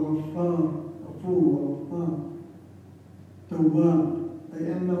غفور ورفار، غفور ورفار، تواب، أي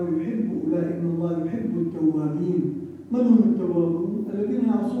أنه يحب أولئك، إن الله يحب التوابين. من هم التوابون؟ الذين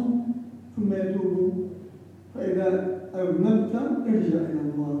يعصون ثم يتوبون. فإذا أذنبت ارجع إلى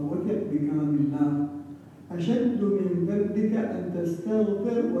الله وثق بكرم الله. أشد من ذنبك أن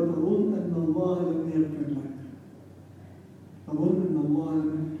تستغفر وتظن أن الله لم يغفر لك. تظن أن الله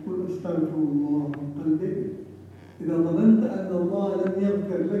لم تقول استغفر الله من قلبك. إذا ظننت أن الله لم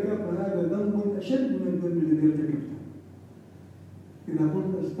يغفر لك فهذا ذنب أشد من الذنب الذي ارتكبته. إذا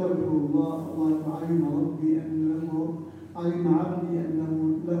قلت استغفر الله، الله علم ربي أنه علم عبدي أنه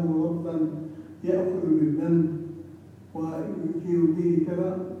له ربا يأخذ بالذنب ويثير به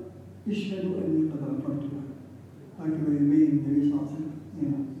كذا، اشهد أني قد غفرت له. هكذا يبين النبي صلى الله عليه وسلم.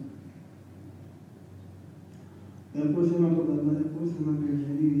 يقول سمعت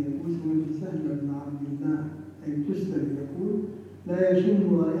الجليل يقول سمعت سهل بن عبد الله أي تسأل يقول: لا يشم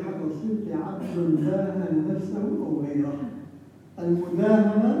رائحة الصدق عبد داهن نفسه أو غيره.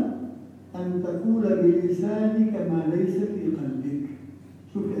 المداهنة أن تقول بلسانك ما ليس في قلبك.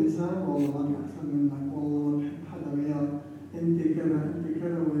 شوف إنسان والله أنا أحسن منك، والله ما بحب حدا غيرك، أنت كذا أنت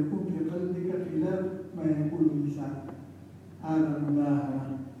كذا، ويكون في قلبك خلاف ما يقول اللسان. هذا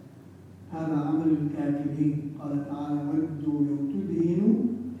مداهنة، هذا عمل الكافرين. قال تعالى: ودوا لو تدهنوا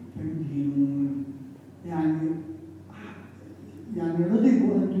فيدهنون. يعني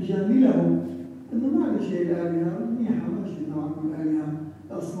رغبوا أن تجاملهم، إنه ما له شيء الآلهة منيحة، ماشي تبعكم الآلهة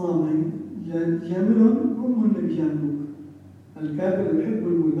الأصنام، جاملهم هم اللي بيجاملوك. الكافر يحب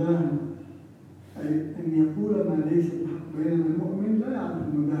المداهنة، أي أن يقول ما ليس بحق، بينما المؤمن لا يعرف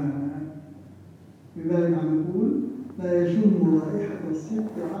المداهنة. لذلك عم يقول: لا يشم رائحة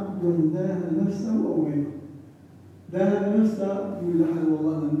الصدق عبد داهن نفسه أو غيره. داهن نفسه يقول لحد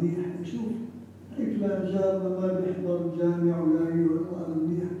والله أنا منيح، يشوف هيك فلان جار ما بيحضر جامع ولا أنا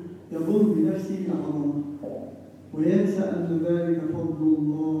منيح، يظن بنفسه العظمة وينسى أن ذلك فضل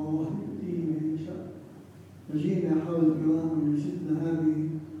الله يؤتيه من يشاء. فجئنا حول الكرام وجلستنا هذه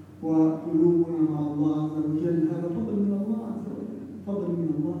وقلوبنا مع الله عز وجل، هذا فضل من الله عز وجل، فضل من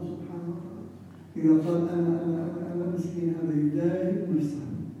الله سبحانه وتعالى. إذا قال أنا مسكين، هذا يجاهد نفسه،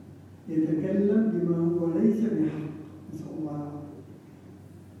 يتكلم بما هو ليس بحق. نسأل الله العافية.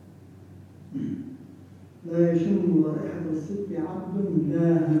 لا يشم رائحة الصدق عبد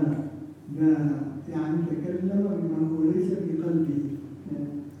داهن، يعني تكلم بما هو ليس في قلبه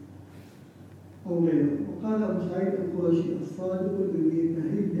أو غيره. وقال أبو سعيد القرشي: الصادق الذي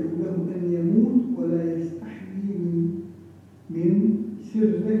يتهيأ له أن يموت ولا يستحيي من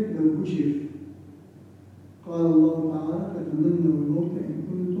سره لو كشف. قال الله تعالى: فتمنوا الموت إن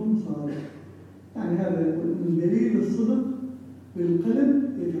كنتم صادقين. يعني هذا يقول من دليل الصدق بالقلب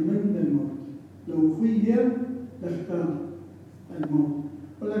يتمنى الموت، لو خير لاختار الموت،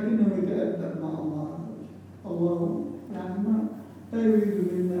 ولكنه يتأدب مع الله عز وجل. الله يعني لا يريد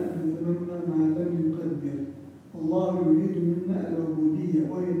منا أن نتمنى ما لم يقدر. الله يريد منا العبودية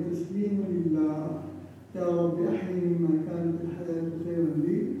وهي التسليم لله. يا رب أحيني ما كانت الحياة خيرا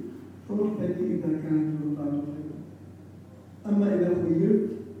لي، فرحتني إذا كانت الوفاة خيرا. أما إذا خيرت،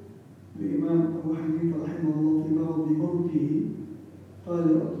 الإمام أبو حنيفة رحمه الله في مرض موته قال: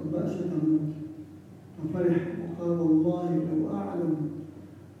 الأطباء ستموت، ففرح وقال: والله لو أعلم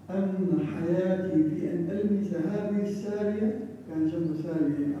أن حياتي في أن ألمس هذه السارية، كان جنب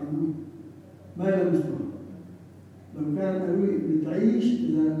سارية يعمل ما يلمسها، لو كان قالوا لي بتعيش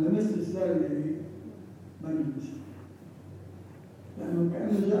إذا لمست السارية ما يلمسها، لأنه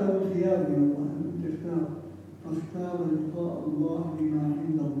كأنه جاءه خيار من الله أن تختار، فاختار لقاء الله بما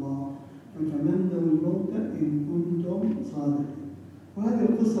عند الله، فتمنوا الموت إن كنتم صادقين. وهذه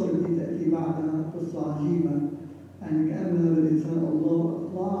القصة التي تأتي بعدها قصة عجيبة، يعني كأن هذا الإنسان الله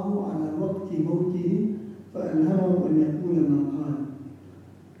أطلعه على وقت موته فألهمه أن يقول ما قال.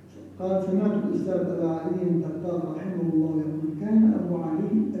 قال: سمعت الأستاذ أبا علي الدقاق رحمه الله يقول: كان أبو علي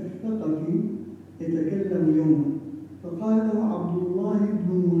الثقفي يتكلم يوما، فقال له عبد الله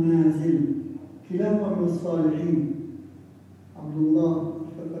بن منازل، كلاهما من الصالحين، عبد الله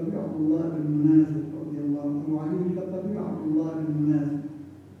الثقفي عبد الله بن منازل رضي الله عنه، أبو علي الثقفي عبد الله بن منازل: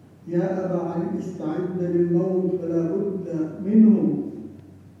 يا أبا علي استعد للموت فلا بد منه.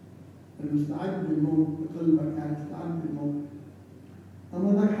 المستعد للموت بقلبك، يعني استعد للموت. أما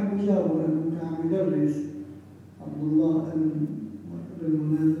ذاك حب جاوب لأنه كان عم يدرس، عبد الله بن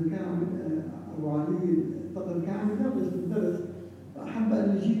منازل كان أبو علي فقد كان عم يدرس بالدرس، فأحب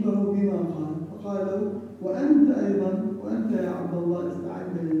أن يجيبه بما قال، فقال له وأنت أيضا، وأنت يا عبد الله استعد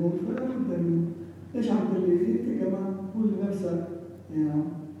للموت فلا بد منه، ليش عم تقول لي أنت كمان قول لنفسك يعني.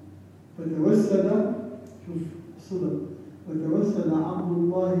 فتوسد، شوف صدق، فتوسد عبد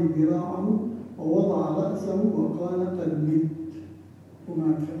الله ذراعه ووضع رأسه وقال قد مت،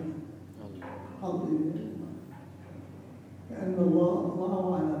 وما فعل كأن الله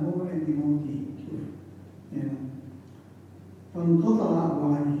أطلعه على موعد موته. يعني فانقطع أبو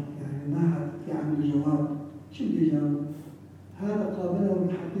علي، يعني ما حد في عنده جواب. شو بدي جاوب؟ هذا قابله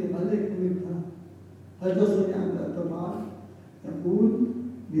بالحقيقة، ليك مثلها، هل تستطيع أن تفعل؟ يقول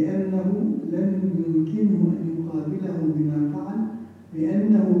بأنه لم يمكنه أن يقابله بما فعل،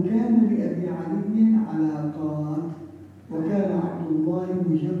 لأنه كان لأبي علي علاقات، وكان عبد الله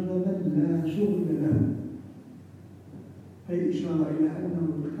مجردا لا شغل له. هي إشارة إلى أنه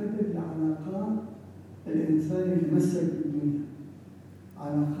بقدر العلاقات الإنسان يتمسك بالدنيا،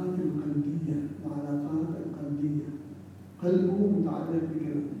 علاقات القلبية وعلاقات القلبية، قلبه متعلق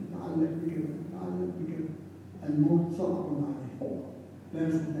بكذا متعلق بكذا متعلق بكذا، الموت صعب عليه لا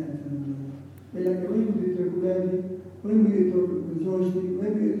يستطيع أن يتنجم. لكن وين بده يترك أولادي؟ وين بده يترك زوجتي؟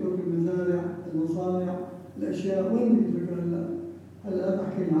 وين بده يترك المزارع، المصانع، الأشياء؟ وين بده يتركها هلا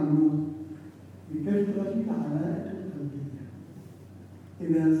بحكي عن الموت بكثرة العلائق القلبية.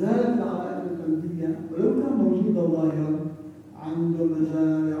 إذا زالت العلائق القلبية ولو كان موجودة ظاهرا، عنده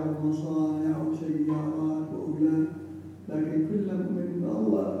مزارع ومصانع وسيارات وأولاد، لكن كل مؤمن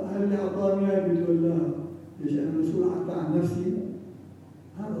الله هل اللي أعطاني إياه بيتولاها، ليش أنا مسؤول حتى عن نفسي؟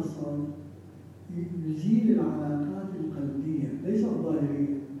 هذا الصار يزيل العلاقات القلبية ليس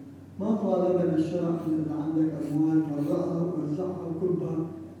الظاهرية. ما طالبنا الشرع أن عندك أموال فرقها ووزعها وكبها،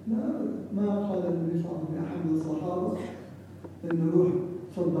 لا، ما قال النبي صلى الله عليه وسلم لأحد الصحابة أنه روح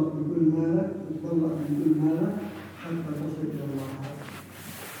تصدق بكل مالك وتطلع من كل مالك حتى تصل إلى الله،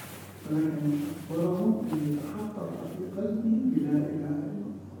 ولكن أخبرهم أن يتحقق في قلبه بلا إله إلا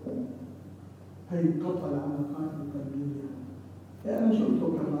الله. هي قطع العلاقات القلبية. أنا شو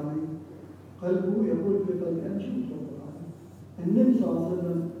أتوكل عليه؟ قلبه يقول في قلبي أنا شو أتوكل عليه؟ النبي صلى الله عليه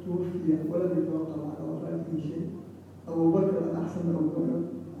وسلم توفي ولم يتوقف على وفاته شيء. أبو بكر أحسن أبو بكر،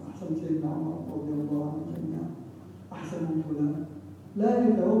 أحسن سيدنا عمر رضي الله عنه جميعا، أحسن من فلان. لا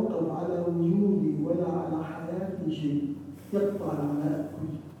يتوقف على وجودي ولا على حياتي شيء، يقطع العلاقة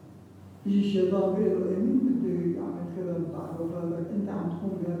كلها. يجي الشيطان بيقول له مين بده يعمل كذا بعد وفاتك؟ أنت عم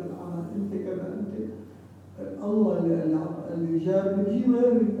تقوم بهذا العمل، أنت كذا، أنت الله اللي جاب بيجي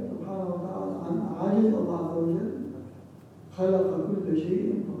غيري سبحانه وتعالى. عن عاجز الله عز وجل، خلق كل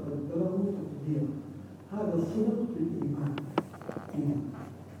شيء فقدره تقديرا. هذا الصدق في الإيمان.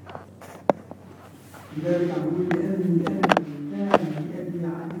 لذلك أقول بأن كان لأبي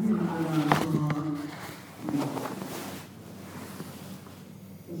علي علاقات.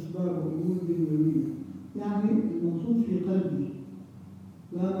 أسباب وجود الولي يعني المقصود في قلبي،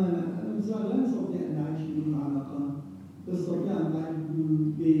 لا مانع الإنسان لا يستطيع أن يعيش بدون علاقات، يستطيع أن يعيش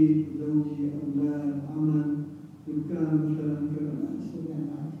بدون بيت، زوجة، أولاد، عمل، دكان مثلا كذا، لا يستطيع أن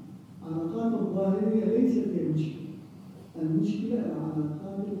يعيش. العلاقات الظاهرية ليست هي المشكلة، المشكلة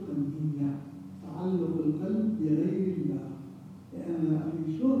العلاقات القلبية، تعلق القلب بغير الله. يعني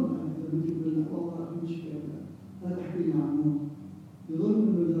أخي شلون أنت بتقول لك والله في مشكلة، لا تحكي لي عن الموت، يظن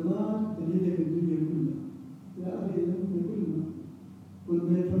أنه زمان تجدك الدنيا كلها. لا أخي يملك كلنا، قل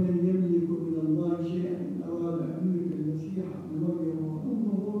فمن يملك من الله شيئا إن أراد أن يملك المسيح ابن مريم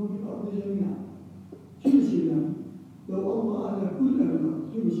وأمه في الأرض جميعا. شو يصير لو الله على كل الأرض؟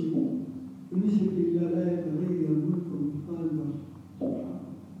 شو يصير؟ بالنسبة لله لا يتغير ملكه مثقال ذرة.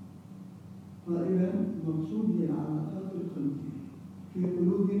 فإذا المقصود هي العلاقات القلبية في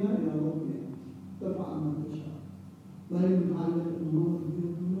قلوبنا يا رب تفعل ما تشاء. لا يتعلق الموت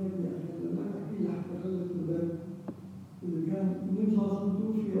بالموت يا أخي، لا تحكي حتى خلت الباب. إذا كان النبي صلى الله عليه وسلم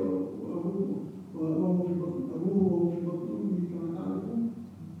توفي وهو في بطن أبوه وهو في بطن أمه كما تعرفون،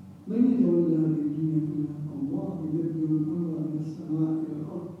 من يتولى هذه الدنيا كلها؟ الله يدبر الأمر من السماء إلى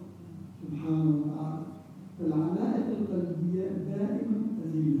الأرض سبحانه وتعالى. فالعلائق القلبية دائما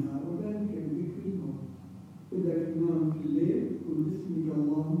أزيلها، وذلك بذكر الموت. إذا تنام في الليل قل باسمك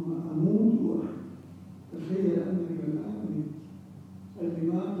اللهم أموت وأحيا. تخيل أنك الآن ميت.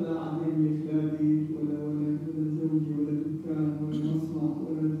 الإمام لا عليه لا بيت ولا ولد ولا زوجة ولا دكان ولا مصنع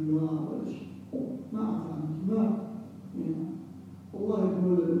ولا زراعة ولا شيء، ما أعرف ما الله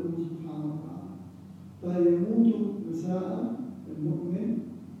يتولى الأمور سبحانه وتعالى. فيموت مساء المؤمن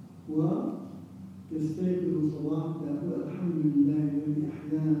ويستيقظ صباح يقول الحمد لله الذي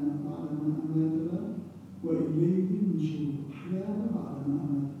أحيانا بعدما أماتنا وإليه النشور. أحيانا بعدما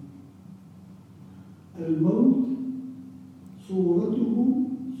أماتنا. الموت صورته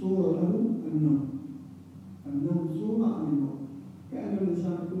النوم.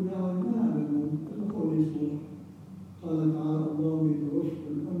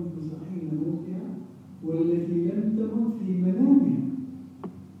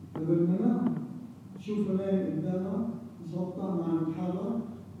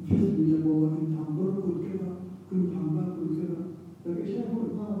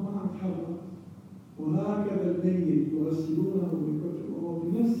 وهكذا الميت يغسلونه ويكفنونه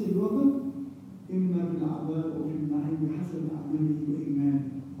وفي نفس الوقت إما في العذاب أو في النعيم بحسب عمله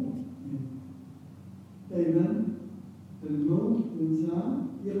وإيمانه. إذن الموت الإنسان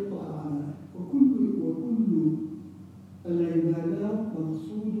يقطع العمل، وكل العبادات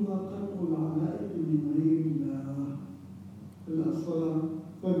مقصودها قطع العلائق من غير الله. الصلاة،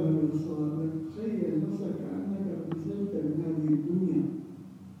 فاذهب إلى الصلاة، تخيل نفسك كأنك نزلت من هذه الدنيا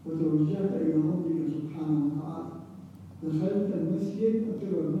وتوجهت إلى ربك سبحانه وتعالى، دخلت المسجد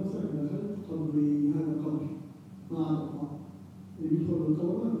اعتبر نفسك دخلت قبري، هذا قبري مع الله، يدخل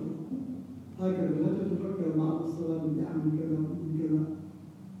القبر هكذا. لا تتفكر بعد الصلاة بدي أعمل كذا وأعمل كذا،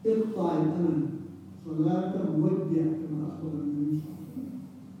 اقطع الأمل، صلاة مودع كما أخبر النبي صلى الله عليه وسلم.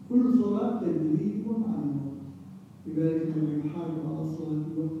 كل صلاة تدريب على الموت، لذلك من يحافظ على الصلاة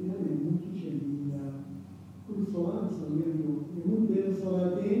في وقتها يموت شهيدا. كل صلاة يصليها في وقتها، يموت بين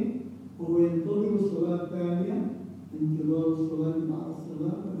الصلاتين وهو ينتظر الصلاة الثانية، انتظار الصلاة بعد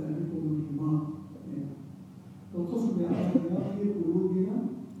الصلاة فذلكم الحمار. والقصد يا أخواننا في قلوبنا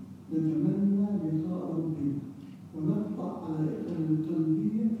نتمنى لقاء ربنا ونقطع علائقنا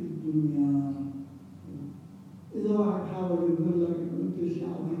القلبية في الدنيا. إذا واحد حاول يظهر لك أنه أنت شيء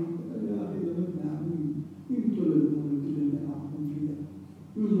عظيم، يا أخي إذا بدنا عمين يمثل الأمور اللي أنا أعلم فيها.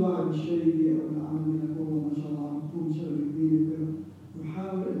 يوجد واحد بالشركة أو العمل منك وهو ما شاء الله عم تكون شغل كبير كذا،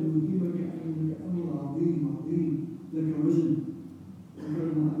 يحاول أن يديمك أنك أمر عظيم عظيم لك وزن.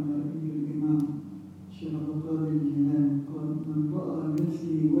 ذكرنا أن الإمام الشيخ عبد القادر الجيلاني قال: من رأى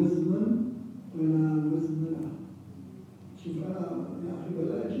نفسه وزنا فلا وزن له. شوف أنا يا أخي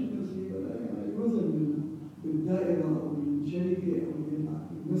بلا أشوف نفسي بلا يعني وزن بالدائرة أو بالشركة أو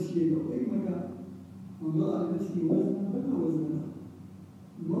بالمسجد أو أي مكان. من رأى نفسه وزنا فلا وزن له.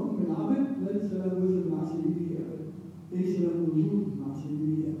 المؤمن العبد ليس له وزن مع سيده أبدا، ليس له وجود مع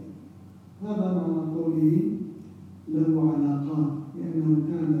سيده أبدا. هذا معنى قوله له علاقات، لأنه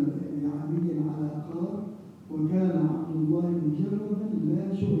كان لعلي علاقات وكان عبد الله مجردا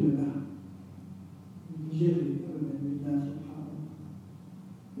لا شغل له، متجرد أبدا لله سبحانه وتعالى.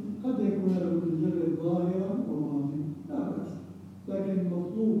 قد يكون هذا متجرد ظاهرا وباطنا لا بأس، لكن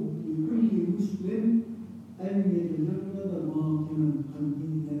المطلوب لكل مسلم أن يتجرد باطنا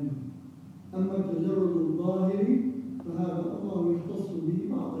قلبيا. أما التجرد الظاهري فهذا الله يختص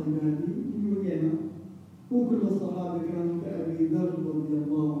به بعض عباده ليبين. مو كل الصحابة كانوا كأبي ذر رضي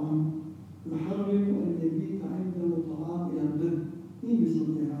الله عنه يحرم أن يبيت عنده طعام إلى الغد. مين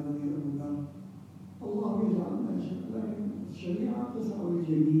بيستطيع هذا غير أبو ذر؟ الله يجعل ما يشاء، لكن الشريعة تسع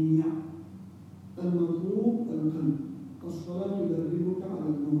الجميع. المطلوب القلب. الصلاة تدربك على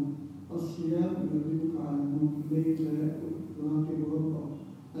النوم، الصيام يدربك على النوم، الليل لا يأكل يراقب ربه،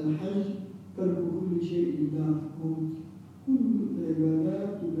 الحج ترك كل شيء لله موت. كل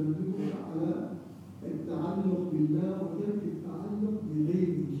العبادات تدربك على التعلق بالله وترك التعلق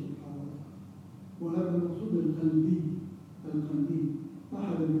بغيره سبحانه وتعالى. وهذا المقصود القلبي.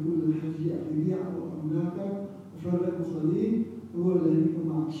 أحد يقول الحج أخي بيع وأملاكك وفرق وصليب هو الذي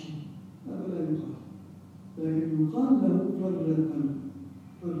معك شيء، هذا لا يقال، لكن يقال له فرق قلب.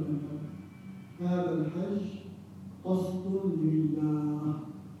 هذا الحج قصد لله،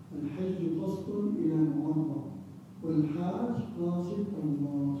 الحج قصد إلى معظم، والحاج قاصد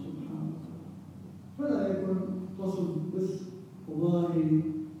الله سبحانه وتعالى. فلا يكون قصد بس ظاهري،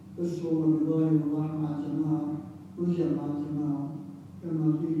 بس هو بظاهر راح مع الجماعة رجع مع الجماعة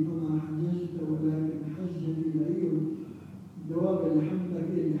كما قيل: فما حججت ولكن حجت العير. الدواب اللي حملك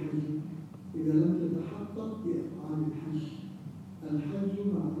هي اللي حجت إذا لم تتحقق بأفعال الحج. الحج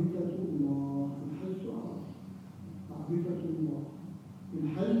معرفة الله، الحج معرفة الله.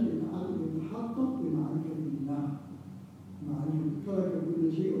 الحج يتحقق بمعرفة الله، ترك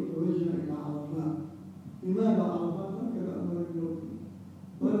كل شيء وتوجه إلى عرفات. لماذا عرفات؟ هكذا أمر اليوم.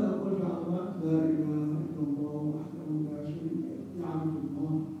 ولا أقول في عرفات لا إله إلا الله وحده لا شريك له، يعرف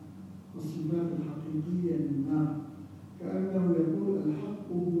الله والصفات الحقيقية لله، كأنه يقول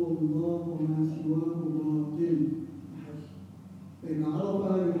الحق هو الله وما سواه باطل. الحج فإن عرف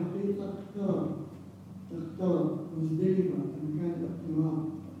هذه الحقيقة اقترب مزدلفة إن كان الاقتراب،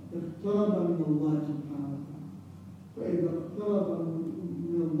 اقترب من الله سبحانه وتعالى. فإذا اقترب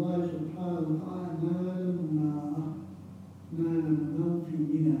من الله سبحانه وتعالى نال المنام في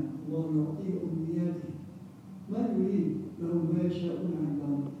منى. الله يعطيه أمنياته، ما يريد له ما يشاءون عند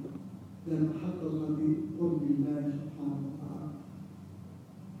ربه، لأن تحقق بقرب الله سبحانه وتعالى.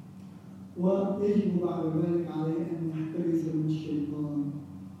 ويجب بعد ذلك عليه أن يحترس من الشيطان،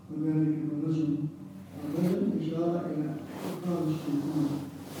 وذلك الرجل إشارة إلى إقرار الشيطان،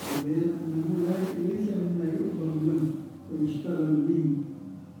 وبين أنه ليس مما يؤمر منه ويشتغل به.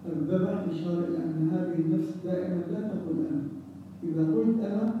 الذبح إشارة إلى أن النفس دائما لا تقل أنا. إذا قلت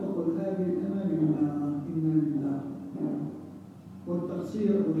أنا فقل هذه الأنا لله، إنا لله. والتقصير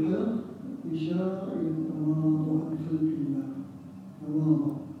أو الحلق إشارة إلى التواضع عن خلق الله.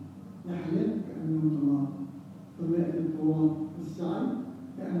 تواضع يحلق كأنه تواضع، فبيئة التواضع والسعي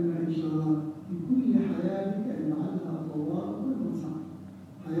كأنها إشارات في كل حياتك اجعلها تواضع وسعي.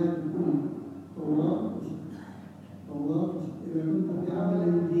 حياتك كلها تواضع وسعي، تواضع وسعي. إذا كنت في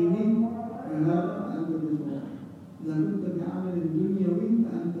عمل ديني فهذا فأنت بتواضع، إذا كنت في عمل دنيوي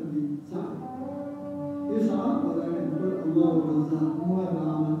فأنت بسعي. اسعى ولكن قل الله الرزاق، وهذا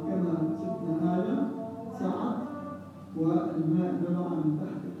عمل كما شفنا آية سعت والماء نبع من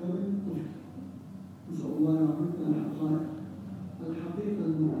تحت قدم طفل. نسأل الله يعطينا الحقائق. الحقيقة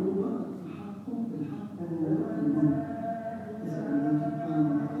المطلوبة التحقق بالحق والمنطق. نسأل الله سبحانه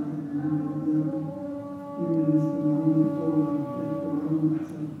وتعالى أن يجعلنا ممن يستمعون القول فيتبعون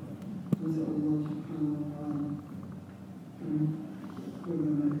أحسنه. نسأل الله سبحانه وتعالى أن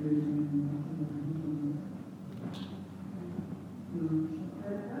يقربنا إليه من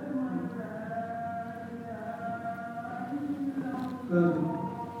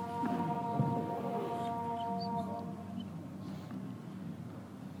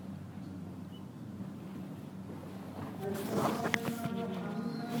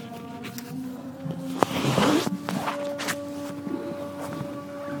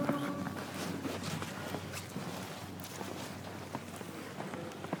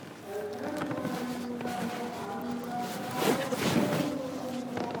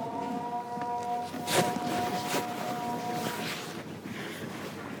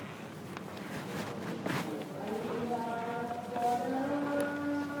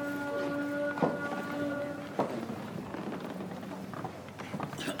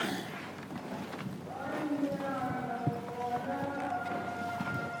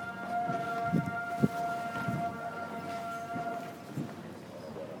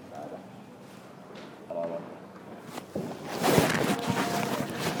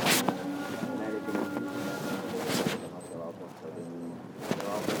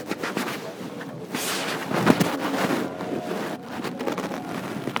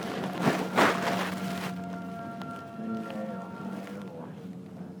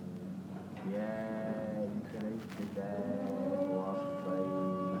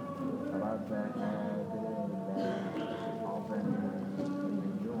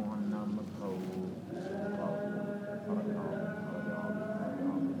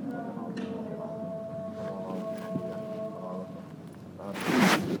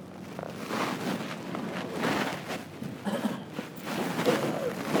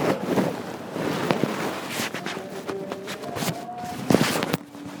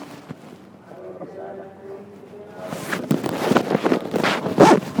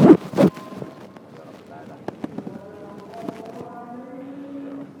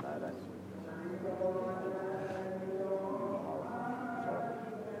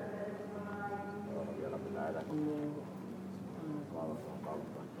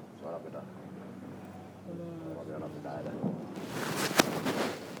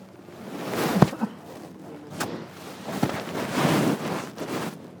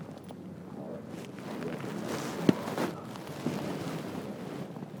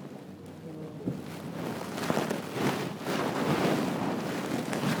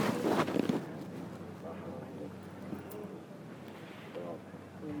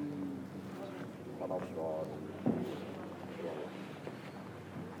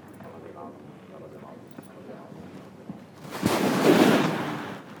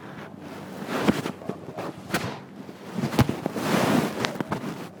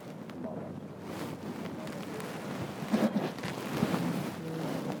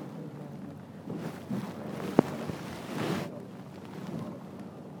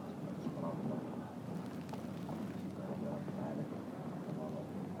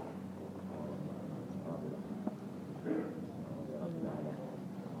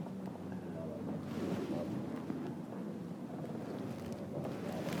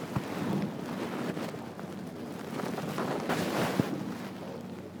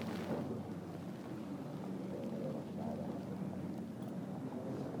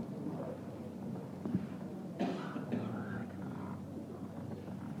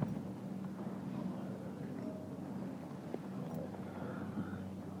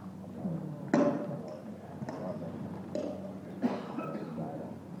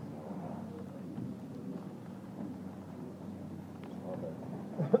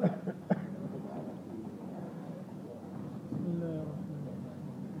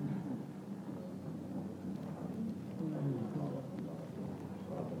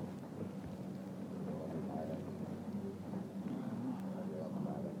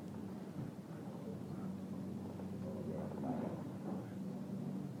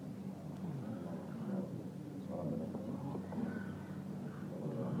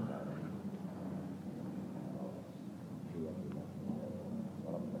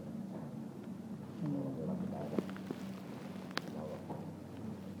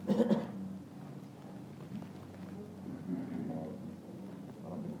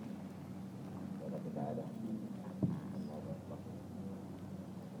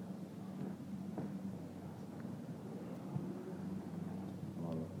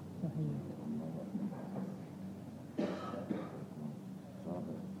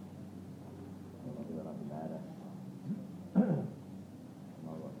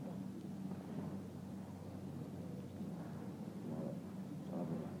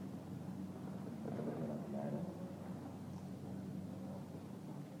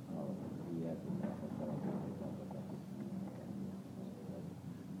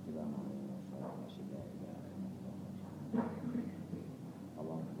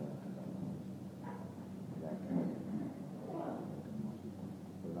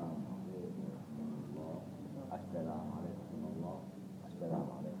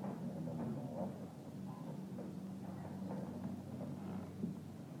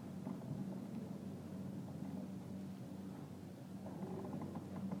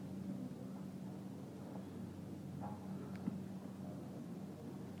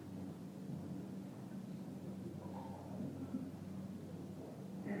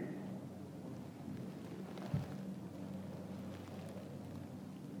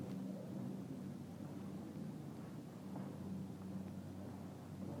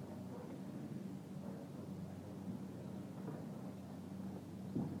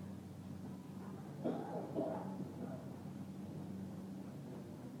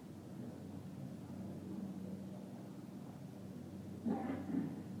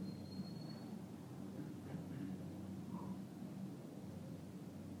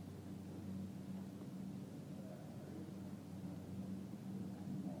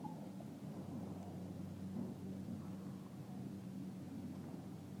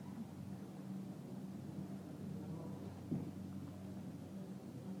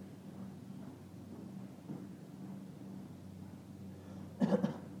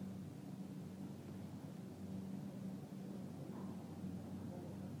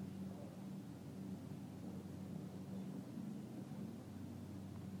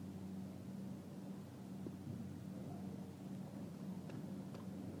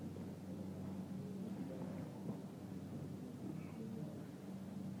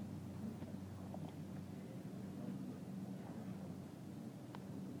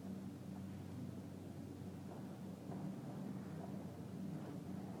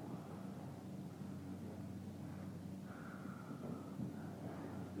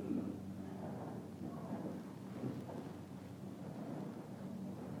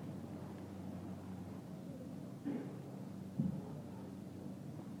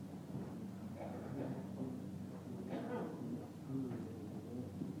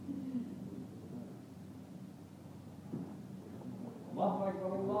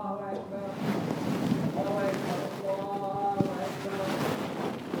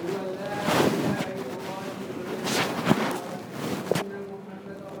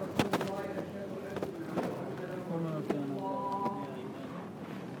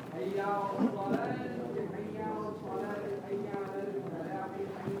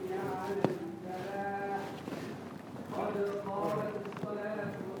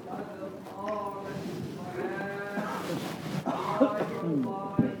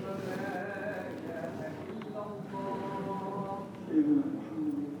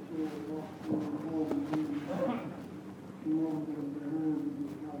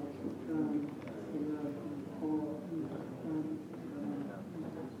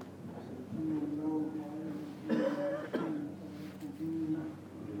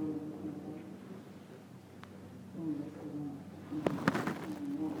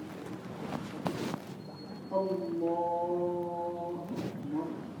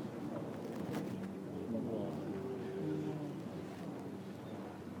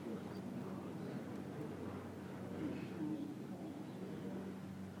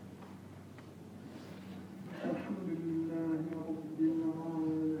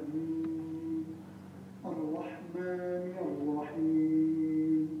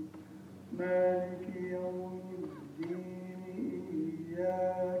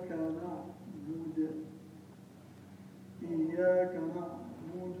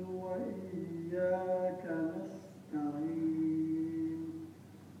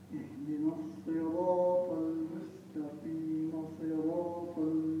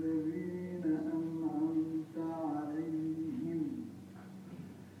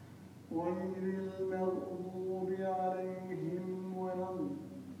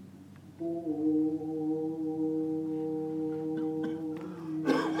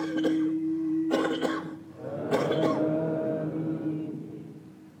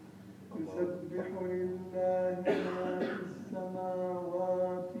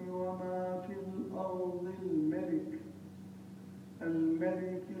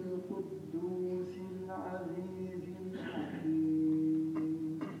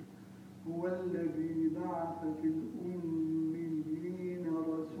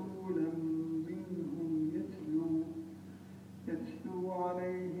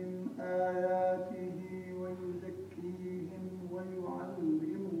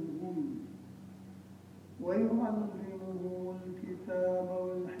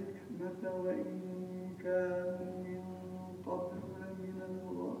وإن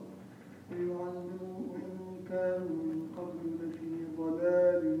كانوا من قبل لفي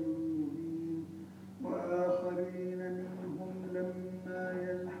ضلال مبين وآخرين منهم لما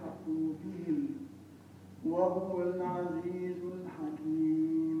يلحقوا بهم وهو العزيز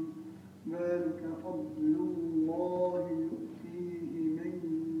الحكيم ذلك فضل الله يؤتيه من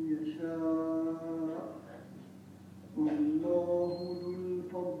يشاء والله ذو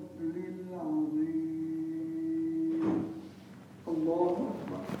الفضل العظيم الله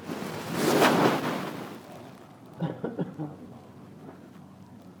أكبر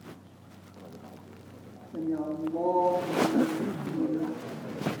سمع الله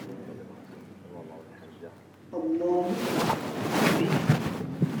الله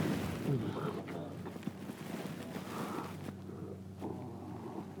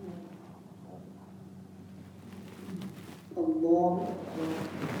الله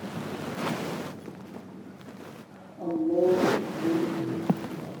الله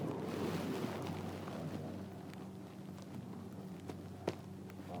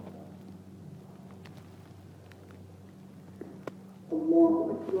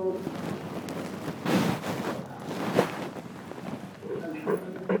الله أكبر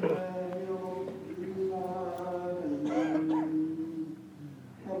الحمد لله رب العالمين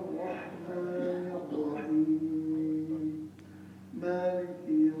الرحمن الرحيم مالك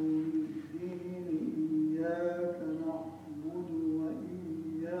يوم الدين إياك نعبد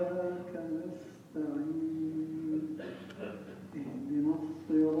وإياك نستعين اهدنا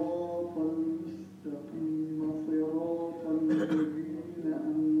الصراط المستقيم صراط الذين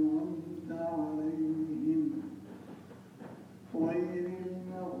أنعمت عليهم غير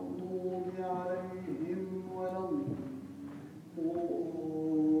المغضوب عليهم ولا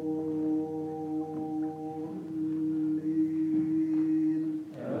الضالين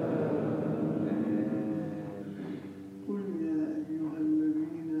قل يا أيها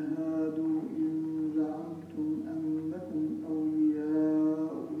الذين هادوا إن زعمتم أنكم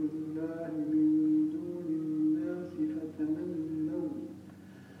أولياء لله من دون الناس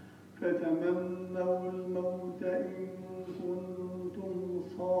فتمنوا الموت إن كنتم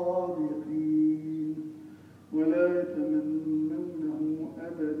صادقين ولا يتمنونه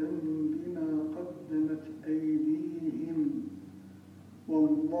أبدا بما قدمت أيديهم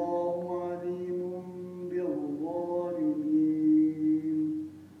والله عليم بالظالمين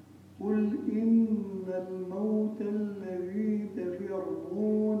قل إن الموت الذي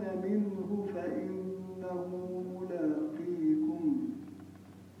تفرون منه فإنه ملاقيكم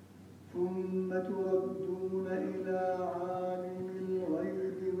ثم تردون إلى عالم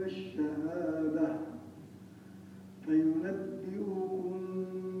الغيب والشهادة فينبئكم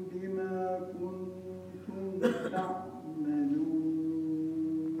بما كنتم تعملون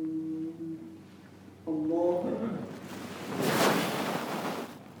الله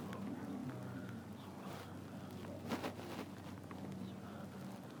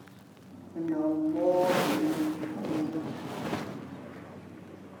سمع الله لمن حمده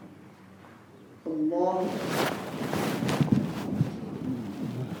الله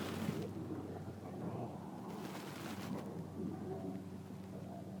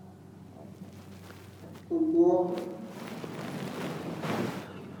الله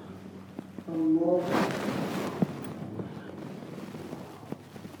الله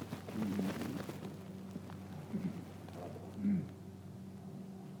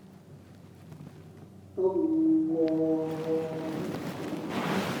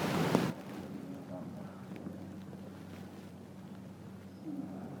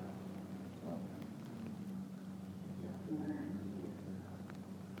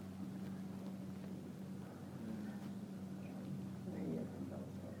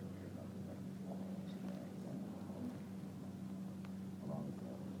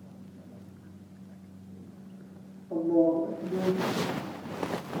الله أكبر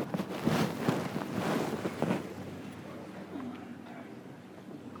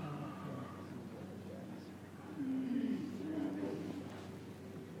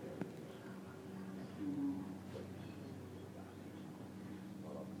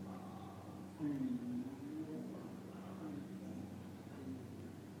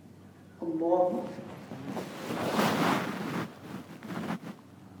الله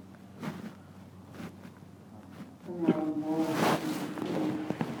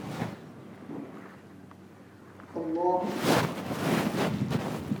الله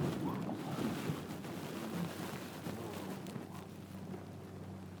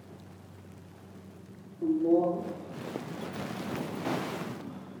الله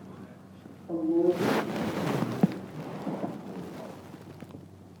الله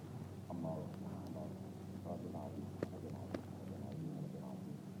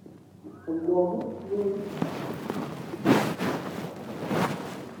الله أكبر.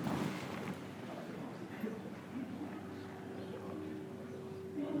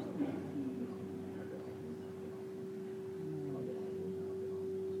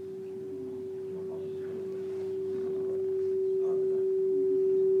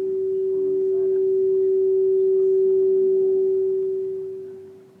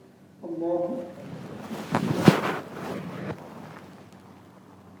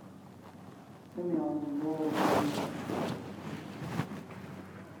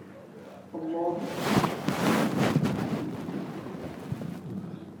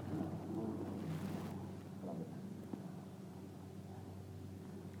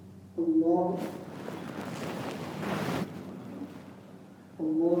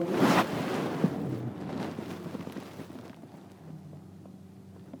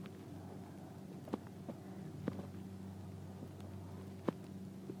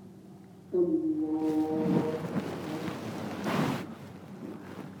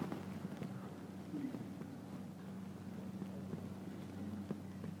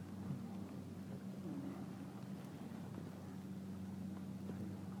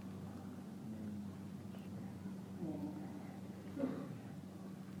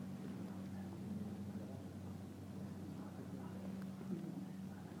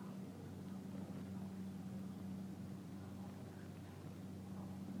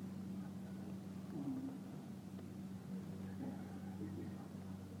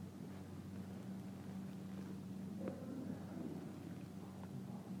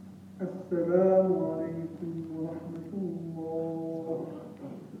 السلام عليكم ورحمة الله.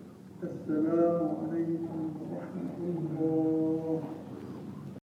 السلام عليكم ورحمة الله.